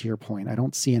ultrafines, to your point. I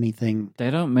don't see anything. They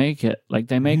don't make it. Like,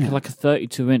 they make like a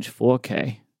 32-inch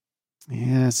 4K.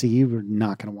 Yeah, see, you are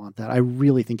not going to want that. I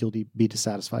really think you'll be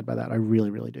dissatisfied by that. I really,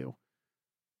 really do.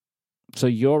 So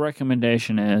your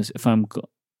recommendation is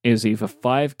is either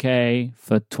 5K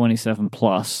for 27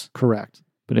 plus. Correct.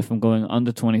 But if I'm going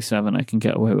under 27, I can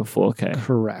get away with 4K.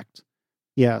 Correct.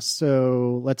 Yeah,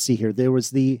 so let's see here. There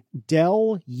was the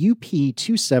Dell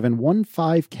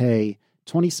UP2715K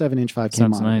 27-inch 5K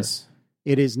Sounds monitor. Nice.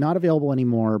 It is not available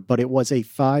anymore, but it was a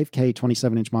 5K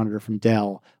 27-inch monitor from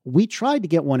Dell. We tried to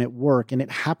get one at work, and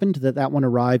it happened that one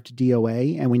arrived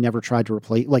DOA, and we never tried to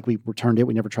replace, like we returned it,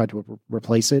 we never tried to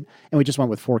replace it, and we just went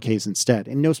with 4Ks instead.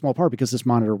 In no small part because this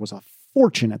monitor was a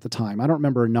fortune at the time. I don't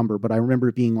remember a number, but I remember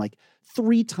it being like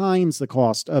 3 times the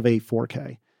cost of a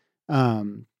 4K.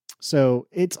 So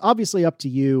it's obviously up to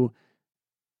you.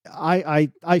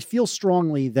 I feel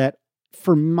strongly that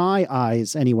for my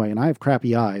eyes anyway, and I have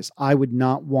crappy eyes, I would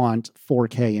not want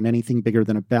 4K in anything bigger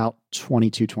than about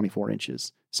 22, 24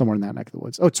 inches, somewhere in that neck of the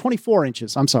woods. Oh, 24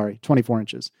 inches. I'm sorry, 24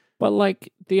 inches. But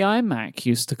like the iMac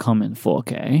used to come in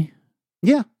 4K.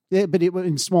 Yeah, but it was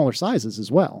in smaller sizes as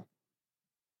well.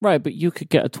 Right, but you could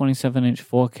get a 27-inch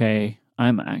 4K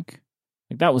iMac.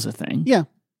 Like, that was a thing. Yeah.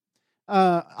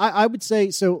 I would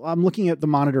say, so I'm looking at the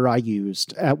monitor I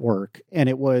used at work, and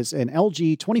it was an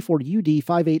LG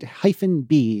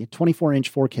 24UD58-B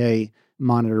 24-inch 4K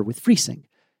monitor with FreeSync.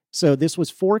 So this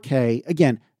was 4K.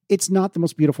 Again, it's not the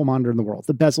most beautiful monitor in the world.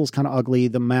 The bezel's kind of ugly.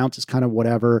 The mount is kind of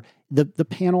whatever. The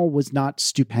panel was not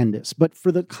stupendous. But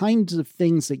for the kinds of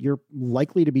things that you're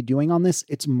likely to be doing on this,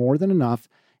 it's more than enough.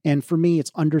 And for me,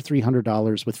 it's under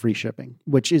 $300 with free shipping,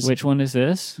 which one is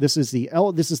this? This is the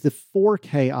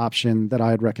 4K option that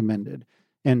I had recommended.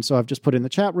 And so I've just put it in the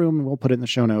chat room, and we'll put it in the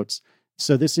show notes.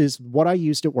 So this is what I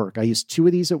used at work. I used 2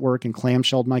 of these at work and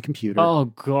clamshelled my computer. Oh,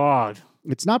 God.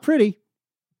 It's not pretty.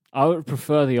 I would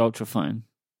prefer the Ultrafine.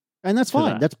 And that's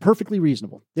fine. That's perfectly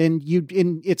reasonable. Then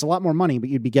it's a lot more money, but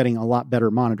you'd be getting a lot better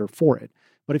monitor for it.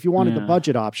 But if you wanted the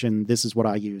budget option, this is what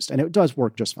I used. And it does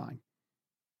work just fine.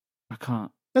 I can't.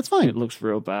 That's fine. It looks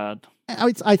real bad.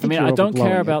 I think I don't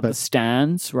care about the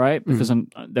stands, right? Because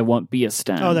there won't be a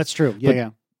stand. Oh, that's true. Yeah,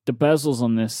 but the bezels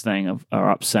on this thing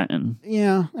are upsetting.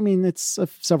 Yeah, I mean, it's a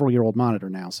several-year-old monitor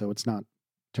now, so it's not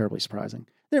terribly surprising.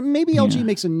 Maybe LG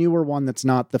makes a newer one that's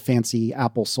not the fancy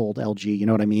Apple-sold LG, you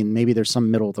know what I mean? Maybe there's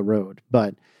some middle of the road,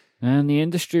 but... And the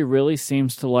industry really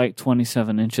seems to like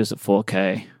 27 inches at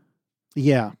 4K.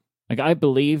 Yeah. Like, I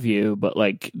believe you, but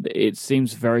like, it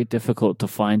seems very difficult to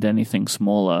find anything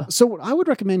smaller. So what I would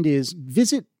recommend is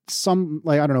visit some,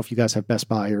 like, I don't know if you guys have Best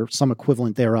Buy or some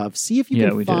equivalent thereof. See if you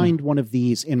can find one of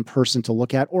these in person to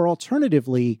look at, or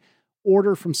alternatively,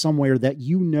 order from somewhere that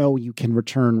you know you can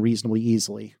return reasonably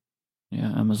easily.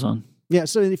 Yeah, Amazon. Yeah,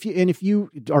 so if you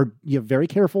are very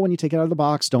careful when you take it out of the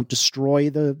box, don't destroy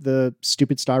the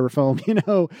stupid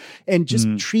styrofoam, and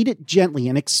just treat it gently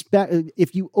and expect,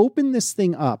 if you open this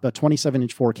thing up, a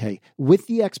 27-inch 4K, with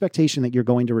the expectation that you're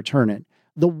going to return it,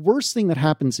 the worst thing that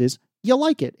happens is you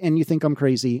like it and you think I'm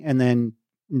crazy, and then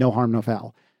no harm, no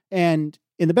foul. And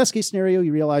in the best case scenario,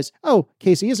 you realize, oh,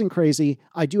 Casey isn't crazy.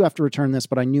 I do have to return this,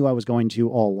 but I knew I was going to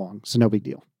all along, so no big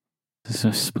deal. This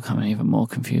is becoming even more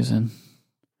confusing.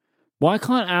 Why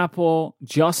can't Apple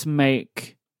just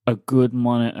make a good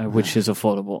monitor which is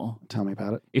affordable? Tell me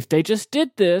about it. If they just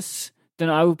did this, then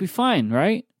I would be fine,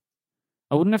 right?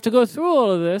 I wouldn't have to go through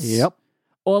all of this. Yep.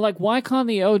 Or like, why can't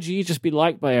the LG just be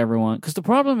liked by everyone? Because the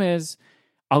problem is,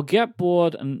 I'll get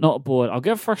bored and not bored. I'll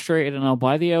get frustrated and I'll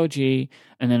buy the LG,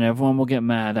 and then everyone will get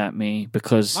mad at me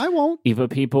because I won't.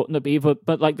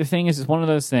 But like the thing is, it's one of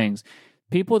those things.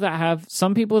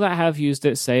 Some people that have used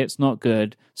it say it's not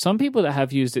good. Some people that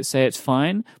have used it say it's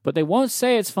fine, but they won't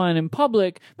say it's fine in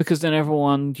public because then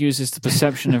everyone uses the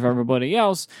perception of everybody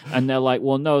else, and they're like,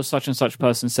 well, no, such and such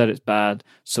person said it's bad,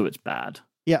 so it's bad.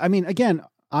 Yeah, I mean, again,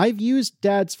 I've used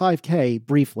Dad's 5K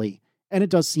briefly, and it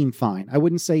does seem fine. I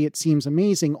wouldn't say it seems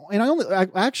amazing, and I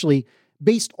actually,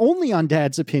 based only on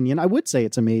Dad's opinion, I would say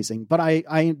it's amazing, but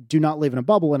I do not live in a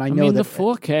bubble, and I know that the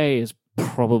 4K is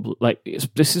probably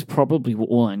this is probably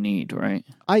all I need, right?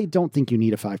 I don't think you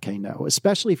need a 5K, no,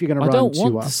 especially if you're going to run 2 up. I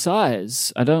don't want the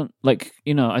size. I don't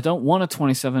I don't want a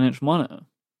 27-inch monitor.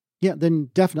 Yeah, then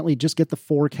definitely just get the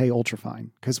 4K Ultrafine.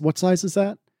 Because what size is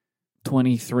that?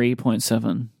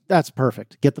 23.7. That's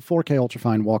perfect. Get the 4K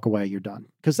Ultrafine, walk away, you're done.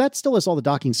 Because that still has all the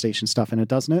docking station stuff in it,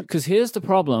 doesn't it? Because here's the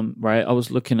problem, right? I was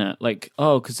looking at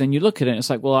because then you look at it and it's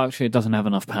like, well, actually it doesn't have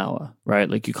enough power, right?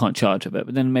 Like you can't charge of it.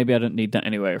 But then maybe I don't need that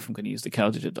anyway if I'm going to use the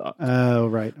CalDigit dock. Oh,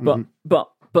 right. Mm-hmm.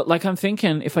 But like I'm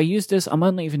thinking, if I use this, I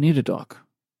might not even need a dock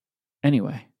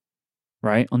anyway,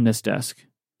 right? On this desk.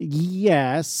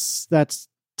 Yes, that's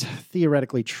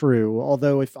theoretically true.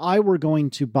 Although if I were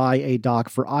going to buy a dock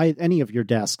for any of your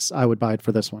desks, I would buy it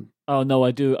for this one. Oh no,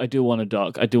 I do want a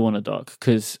dock. I do want a dock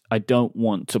because I don't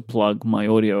want to plug my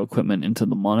audio equipment into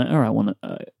the monitor.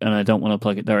 And I don't want to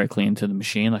plug it directly into the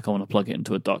machine. Like I want to plug it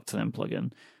into a dock to then plug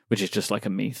in, which is just like a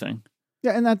me thing.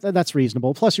 Yeah, and that's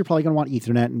reasonable. Plus, you're probably going to want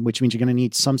Ethernet, which means you're going to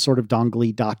need some sort of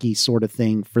dongle docky sort of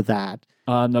thing for that.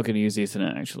 I'm not going to use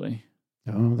Ethernet actually.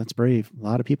 Oh, that's brave. A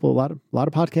lot of people, a lot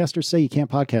of podcasters say you can't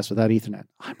podcast without Ethernet.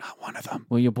 I'm not one of them.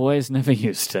 Well, your boys never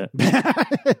used it.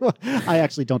 I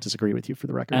actually don't disagree with you, for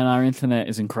the record. And our internet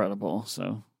is incredible,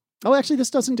 so. Oh, actually, this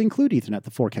doesn't include Ethernet,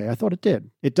 the 4K. I thought it did.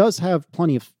 It does have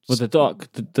plenty of... Well, the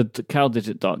dock, the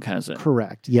CalDigit dock has it.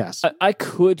 Correct, yes. I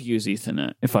could use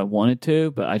Ethernet if I wanted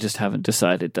to, but I just haven't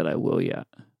decided that I will yet.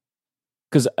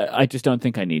 Because I just don't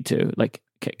think I need to. Like,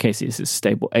 Casey, this is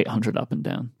stable 800 up and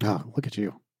down. Oh, look at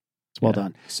you. It's well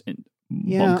done. It's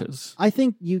bonkers. I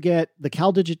think you get the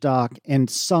CalDigit dock and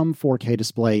some 4K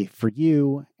display for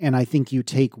you, and I think you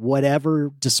take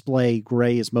whatever display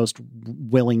Gray is most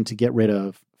willing to get rid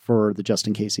of for the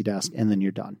Justin Casey desk, and then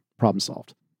you're done. Problem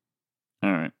solved. All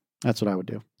right. That's what I would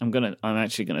do. I'm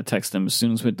actually gonna text them as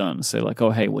soon as we're done and say like,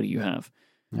 oh hey, what do you have?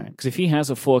 All right. Because if he has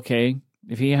a 4K,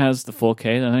 if he has the 4K,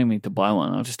 then I don't even need to buy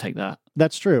one. I'll just take that.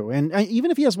 That's true. And even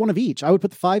if he has one of each, I would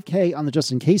put the 5K on the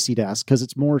just in casey desk because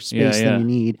it's more space than you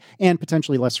need and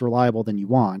potentially less reliable than you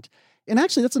want. And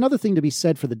actually, that's another thing to be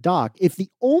said for the dock. If the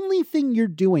only thing you're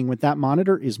doing with that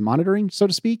monitor is monitoring, so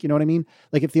to speak, you know what I mean?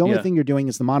 Like if the only thing you're doing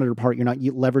is the monitor part, you're not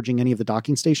leveraging any of the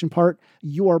docking station part,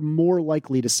 you are more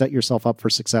likely to set yourself up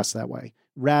for success that way.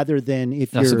 Rather than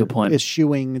if you're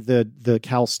eschewing the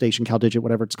Cal Station, Cal Digit,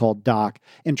 whatever it's called, dock,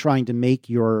 and trying to make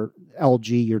your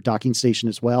LG your docking station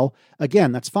as well.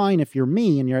 Again, that's fine if you're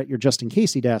me and you're at your just in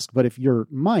casey desk, but if you're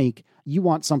Mike, you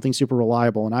want something super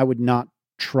reliable, and I would not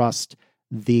trust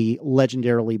the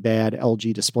legendarily bad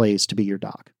LG displays to be your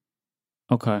dock.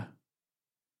 Okay.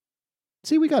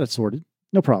 See, we got it sorted.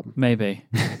 No problem. Maybe.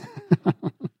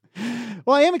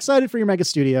 Well, I am excited for your Mega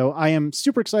Studio. I am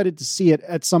super excited to see it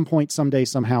at some point, someday,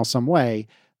 somehow, some way.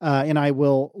 And I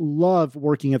will love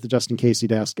working at the Just in Casey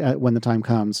desk when the time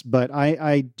comes. But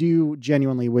I do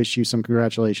genuinely wish you some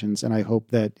congratulations, and I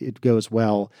hope that it goes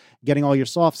well. Getting all your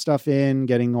soft stuff in,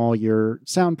 getting all your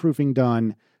soundproofing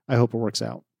done. I hope it works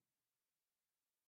out.